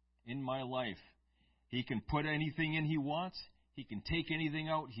 in my life. He can put anything in He wants. He can take anything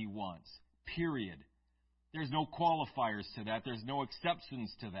out He wants. Period. There's no qualifiers to that. There's no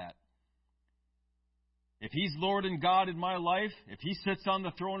exceptions to that. If He's Lord and God in my life, if He sits on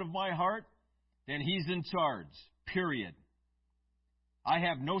the throne of my heart, then He's in charge. Period. I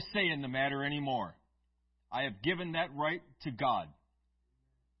have no say in the matter anymore. I have given that right to God.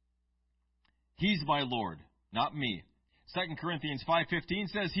 He's my Lord, not me. 2 Corinthians 5:15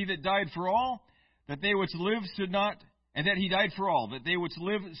 says, "He that died for all, that they which live should not, and that He died for all, that they which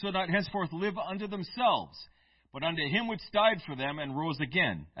live should not henceforth live unto themselves, but unto Him which died for them and rose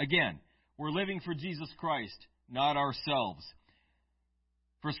again." Again, we're living for Jesus Christ, not ourselves.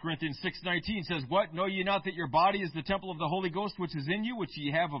 1 Corinthians 6:19 says, "What? Know ye not that your body is the temple of the Holy Ghost which is in you, which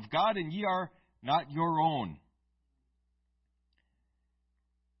ye have of God, and ye are not your own?"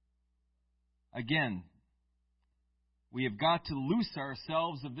 Again, we have got to loose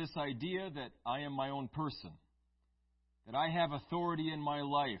ourselves of this idea that I am my own person, that I have authority in my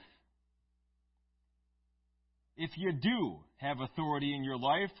life. If you do have authority in your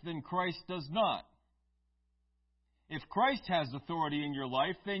life, then Christ does not. If Christ has authority in your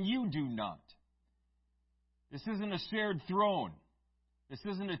life, then you do not. This isn't a shared throne. This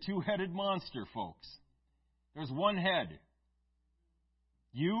isn't a two-headed monster, folks. There's one head.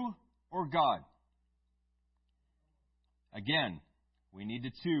 You or God. Again, we need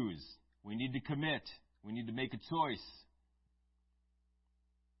to choose. We need to commit. We need to make a choice.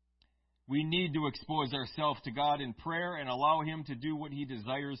 We need to expose ourselves to God in prayer and allow Him to do what He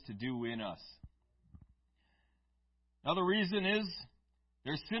desires to do in us. Another reason is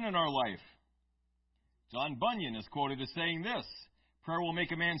there's sin in our life. John Bunyan is quoted as saying this: "Prayer will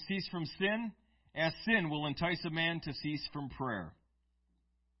make a man cease from sin, as sin will entice a man to cease from prayer."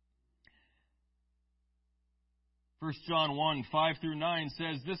 1 John 1, 5 through 9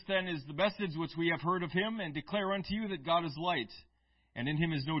 says, "This then is the message which we have heard of him, and declare unto you that God is light, and in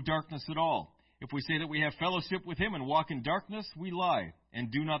him is no darkness at all. If we say that we have fellowship with him and walk in darkness, we lie,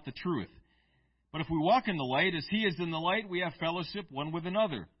 and do not the truth. But if we walk in the light, as he is in the light, we have fellowship one with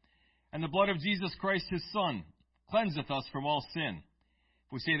another. And the blood of Jesus Christ his Son cleanseth us from all sin.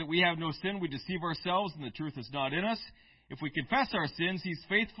 If we say that we have no sin, we deceive ourselves, and the truth is not in us. If we confess our sins, he's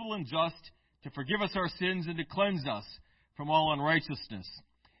faithful and just to forgive us our sins and to cleanse us from all unrighteousness."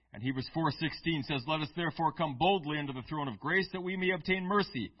 And Hebrews 4:16 says, "Let us therefore come boldly unto the throne of grace, that we may obtain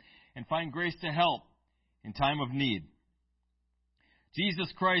mercy and find grace to help in time of need."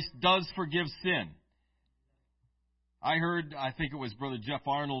 Jesus Christ does forgive sin. I think it was Brother Jeff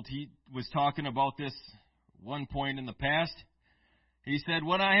Arnold, he was talking about this one point in the past. He said,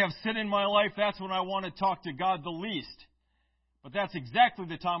 "When I have sin in my life, that's when I want to talk to God the least. But that's exactly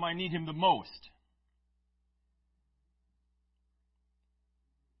the time I need him the most."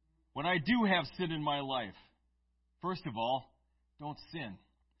 When I do have sin in my life, first of all, don't sin.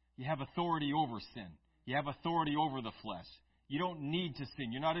 You have authority over sin. You have authority over the flesh. You don't need to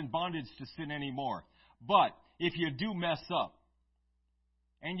sin. You're not in bondage to sin anymore. But if you do mess up,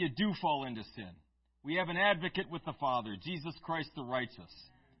 and you do fall into sin, we have an advocate with the Father, Jesus Christ the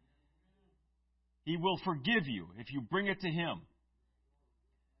righteous. He will forgive you if you bring it to him.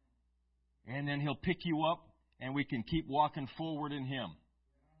 And then he'll pick you up, and we can keep walking forward in him.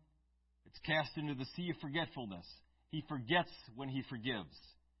 It's cast into the sea of forgetfulness. He forgets when he forgives.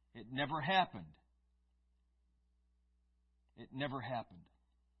 It never happened. It never happened.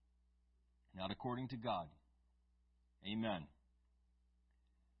 Not according to God. Amen.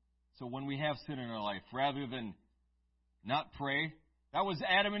 So when we have sin in our life, rather than not pray, that was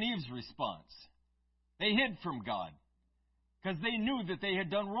Adam and Eve's response. They hid from God because they knew that they had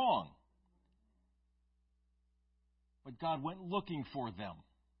done wrong. But God went looking for them.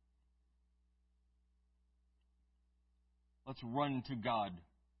 Let's run to God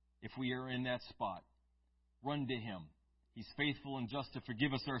if we are in that spot. Run to him. He's faithful and just to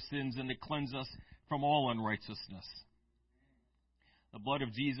forgive us our sins and to cleanse us from all unrighteousness. The blood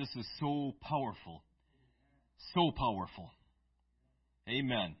of Jesus is so powerful. So powerful.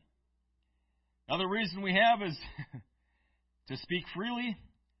 Amen. Another reason we have is to speak freely,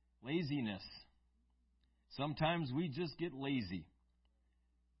 laziness. Sometimes we just get lazy.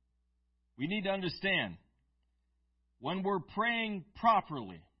 We need to understand, when we're praying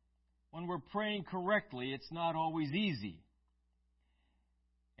properly, when we're praying correctly, it's not always easy.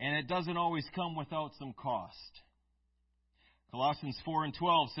 And it doesn't always come without some cost. Colossians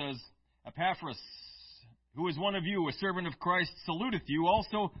 4:12 says, "Epaphras, who is one of you, a servant of Christ, saluteth you,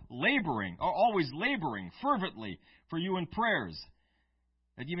 also always laboring fervently for you in prayers,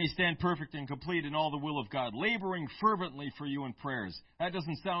 that you may stand perfect and complete in all the will of God." Laboring fervently for you in prayers. That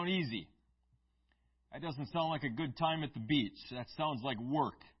doesn't sound easy. That doesn't sound like a good time at the beach. That sounds like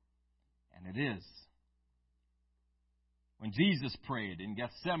work. And it is. When Jesus prayed in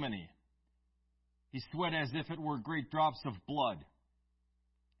Gethsemane, he sweat as if it were great drops of blood.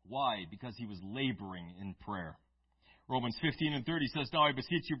 Why? Because he was laboring in prayer. Romans 15:30 says, "Now I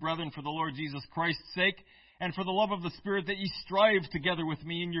beseech you, brethren, for the Lord Jesus Christ's sake, and for the love of the Spirit, that ye strive together with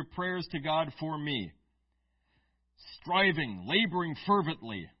me in your prayers to God for me." Striving, laboring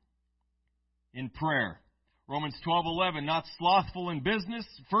fervently in prayer. Romans 12:11, "Not slothful in business,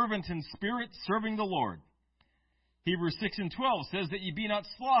 fervent in spirit, serving the Lord." Hebrews 6:12 says that ye be not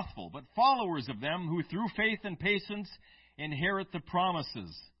slothful, but followers of them who through faith and patience inherit the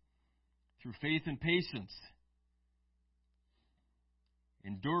promises. Through faith and patience.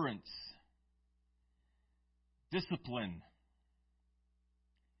 Endurance. Discipline.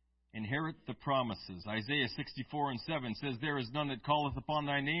 Inherit the promises. Isaiah 64:7 says, "There is none that calleth upon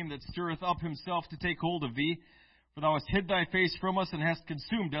thy name, that stirreth up himself to take hold of thee. For thou hast hid thy face from us, and hast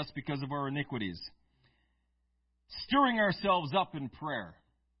consumed us because of our iniquities." Stirring ourselves up in prayer.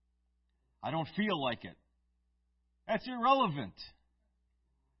 I don't feel like it. That's irrelevant.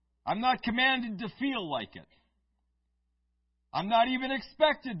 I'm not commanded to feel like it. I'm not even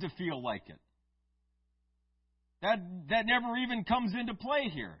expected to feel like it. That never even comes into play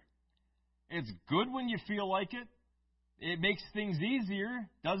here. It's good when you feel like it. It makes things easier,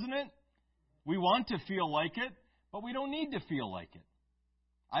 doesn't it? We want to feel like it, but we don't need to feel like it.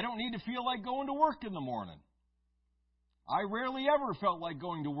 I don't need to feel like going to work in the morning. I rarely ever felt like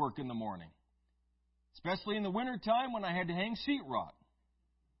going to work in the morning, especially in the wintertime when I had to hang sheetrock.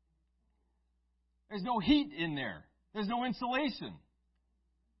 There's no heat in there. There's no insulation.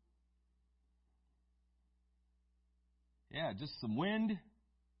 Yeah, just some wind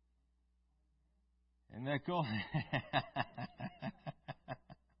Isn't that cool?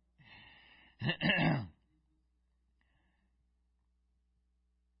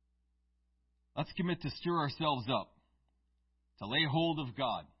 Let's commit to stir ourselves up, to lay hold of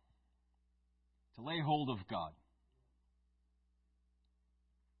God. To lay hold of God.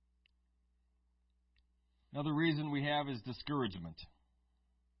 Another reason we have is discouragement.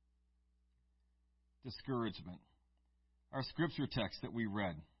 Discouragement. Our scripture text that we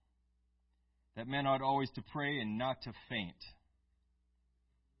read, that men ought always to pray and not to faint.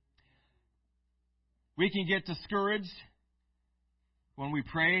 We can get discouraged when we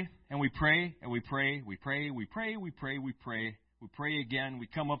pray and we pray and we pray, we pray, we pray, we pray, we pray, we pray again, we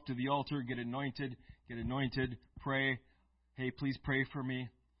come up to the altar, get anointed, pray. Hey, please pray for me.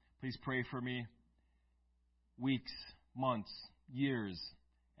 Please pray for me. Weeks, months, years,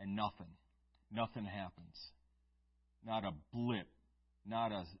 and nothing. Nothing happens. Not a blip.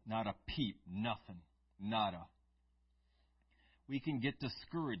 Not a peep. Nothing. Nada. We can get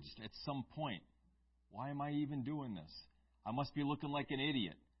discouraged at some point. Why am I even doing this? I must be looking like an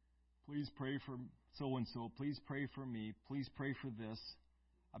idiot. Please pray for so-and-so. Please pray for me. Please pray for this.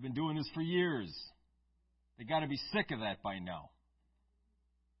 I've been doing this for years. They got to be sick of that by now.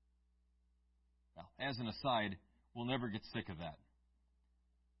 Well, as an aside, we'll never get sick of that.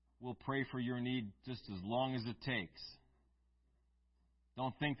 We'll pray for your need just as long as it takes.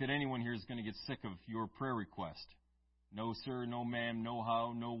 Don't think that anyone here is going to get sick of your prayer request. No, sir, no, ma'am, no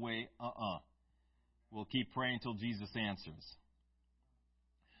how, no way, We'll keep praying until Jesus answers.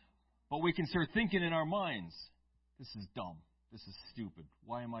 But we can start thinking in our minds, this is dumb. This is stupid.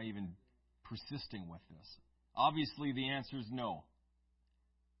 Why am I even persisting with this? Obviously, the answer is no.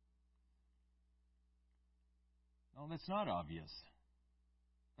 No, that's not obvious.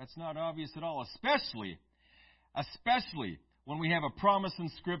 That's not obvious at all, especially when we have a promise in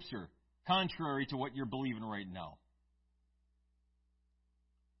Scripture contrary to what you're believing right now.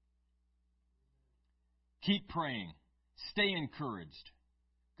 Keep praying. Stay encouraged.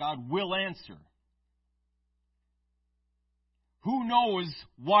 God will answer. Who knows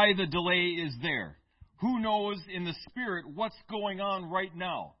why the delay is there? Who knows in the Spirit what's going on right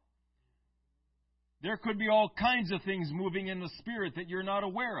now? There could be all kinds of things moving in the Spirit that you're not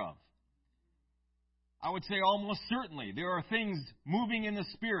aware of. I would say almost certainly there are things moving in the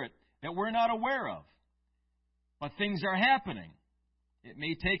Spirit that we're not aware of. But things are happening. It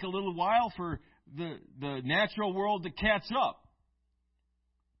may take a little while for the natural world to catch up.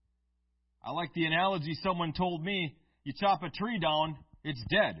 I like the analogy someone told me. You chop a tree down, it's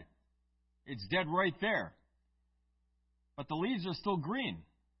dead. It's dead right there. But the leaves are still green.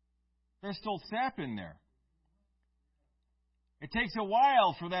 There's still sap in there. It takes a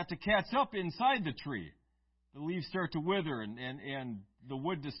while for that to catch up inside the tree. The leaves start to wither and the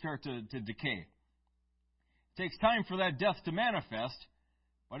wood to start to decay. It takes time for that death to manifest,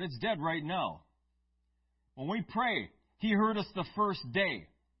 but it's dead right now. When we pray, He heard us the first day.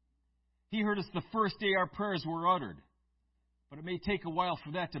 He heard us the first day our prayers were uttered. But it may take a while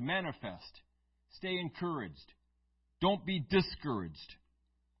for that to manifest. Stay encouraged. Don't be discouraged.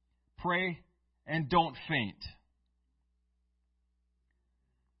 Pray and don't faint.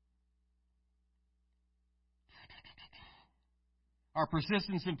 Our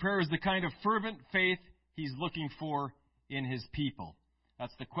persistence in prayer is the kind of fervent faith He's looking for in His people.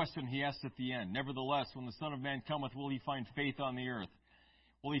 That's the question He asked at the end. Nevertheless, when the Son of Man cometh, will He find faith on the earth?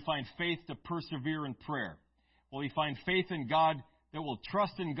 Will He find faith to persevere in prayer? Will He find faith in God that will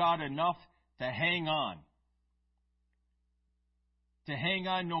trust in God enough to hang on? To hang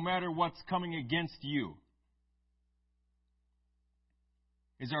on no matter what's coming against you?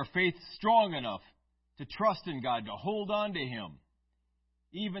 Is our faith strong enough to trust in God, to hold on to Him,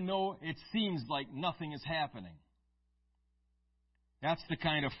 even though it seems like nothing is happening? That's the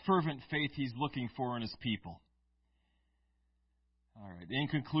kind of fervent faith He's looking for in His people. All right, in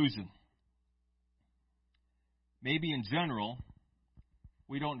conclusion, maybe in general,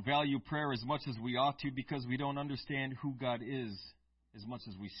 we don't value prayer as much as we ought to because we don't understand who God is as much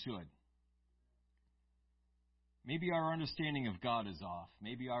as we should. Maybe our understanding of God is off.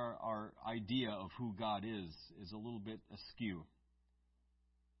 Maybe our idea of who God is a little bit askew.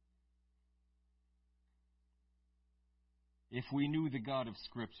 If we knew the God of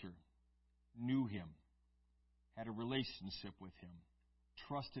Scripture, knew Him, had a relationship with Him,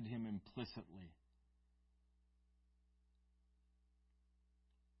 trusted Him implicitly.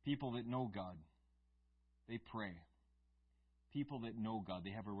 People that know God, they pray. People that know God,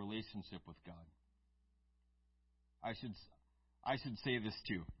 they have a relationship with God. I should say this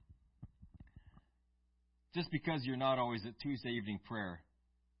too. Just because you're not always at Tuesday evening prayer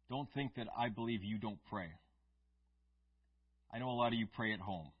don't think that I believe you don't pray. I know a lot of you pray at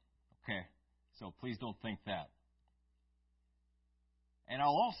home. Okay? So please don't think that. And I'll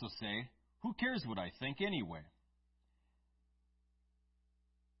also say, who cares what I think anyway?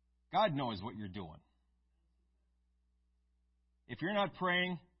 God knows what you're doing. If you're not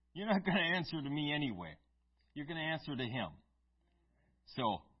praying, you're not going to answer to me anyway. You're going to answer to Him.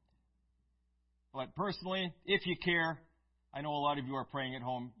 So, but personally, if you care, I know a lot of you are praying at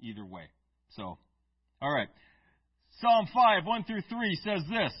home either way. So, all right. Psalm 5, 1 through 3 says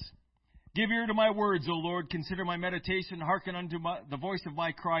this. Give ear to my words, O Lord. Consider my meditation. Hearken unto the voice of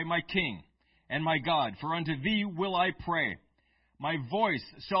my cry, my King and my God. For unto thee will I pray. My voice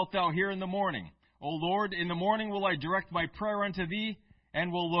shalt thou hear in the morning. O Lord, in the morning will I direct my prayer unto thee,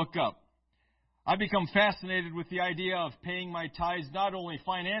 and will look up. I become fascinated with the idea of paying my tithes not only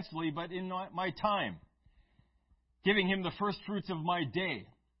financially, but in my time. Giving Him the first fruits of my day,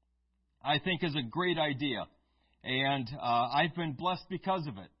 I think is a great idea. And I've been blessed because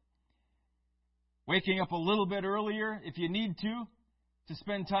of it. Waking up a little bit earlier, if you need to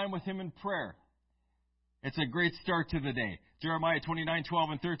spend time with Him in prayer. It's a great start to the day. Jeremiah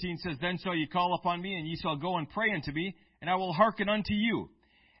 29:12 and 13 says, Then shall ye call upon me, and ye shall go and pray unto me, and I will hearken unto you.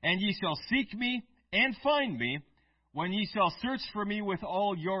 And ye shall seek me and find me, when ye shall search for me with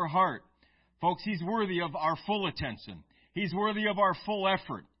all your heart. Folks, He's worthy of our full attention. He's worthy of our full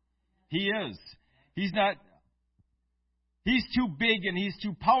effort. He is. He's too big, and He's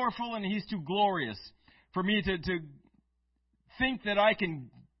too powerful, and He's too glorious for me to think that I can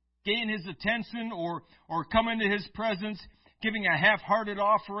gain His attention or come into His presence giving a half-hearted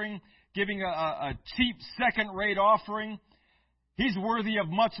offering, giving a cheap second-rate offering. He's worthy of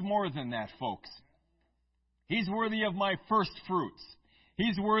much more than that, folks. He's worthy of my first fruits.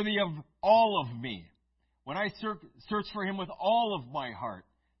 He's worthy of all of me. When I search for Him with all of my heart,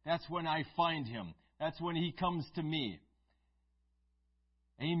 that's when I find Him. That's when He comes to me.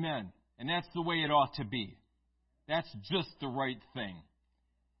 Amen. And that's the way it ought to be. That's just the right thing.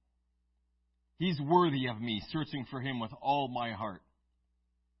 He's worthy of me searching for Him with all my heart.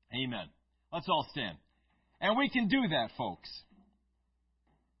 Amen. Let's all stand. And we can do that, folks.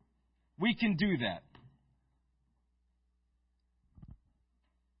 We can do that.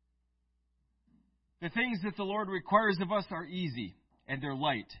 The things that the Lord requires of us are easy and they're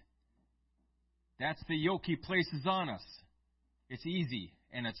light. That's the yoke He places on us. It's easy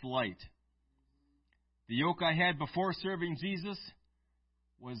and it's light. The yoke I had before serving Jesus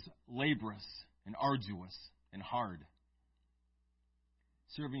was laborious and arduous and hard.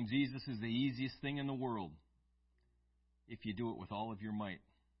 Serving Jesus is the easiest thing in the world if you do it with all of your might.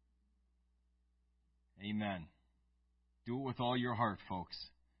 Amen. Do it with all your heart, folks.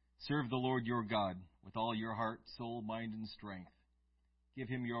 Serve the Lord your God with all your heart, soul, mind, and strength. Give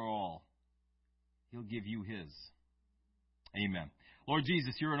Him your all. He'll give you His. Amen. Lord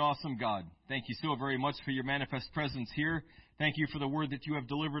Jesus, You're an awesome God. Thank You so very much for Your manifest presence here. Thank You for the word that You have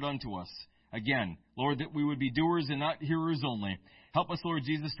delivered unto us. Again, Lord, that we would be doers and not hearers only. Help us, Lord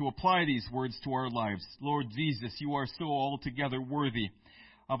Jesus, to apply these words to our lives. Lord Jesus, You are so altogether worthy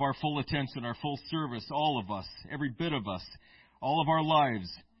of our full attention, our full service, all of us, every bit of us, all of our lives.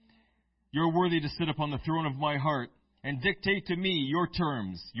 You're worthy to sit upon the throne of my heart and dictate to me Your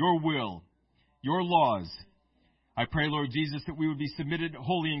terms, Your will, Your laws. I pray, Lord Jesus, that we would be submitted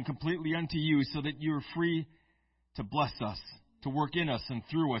wholly and completely unto You so that You're free to bless us, to work in us and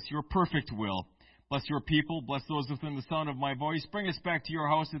through us Your perfect will. Bless Your people. Bless those within the sound of my voice. Bring us back to Your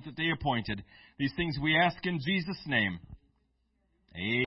house at the day appointed. These things we ask in Jesus' name. Amen.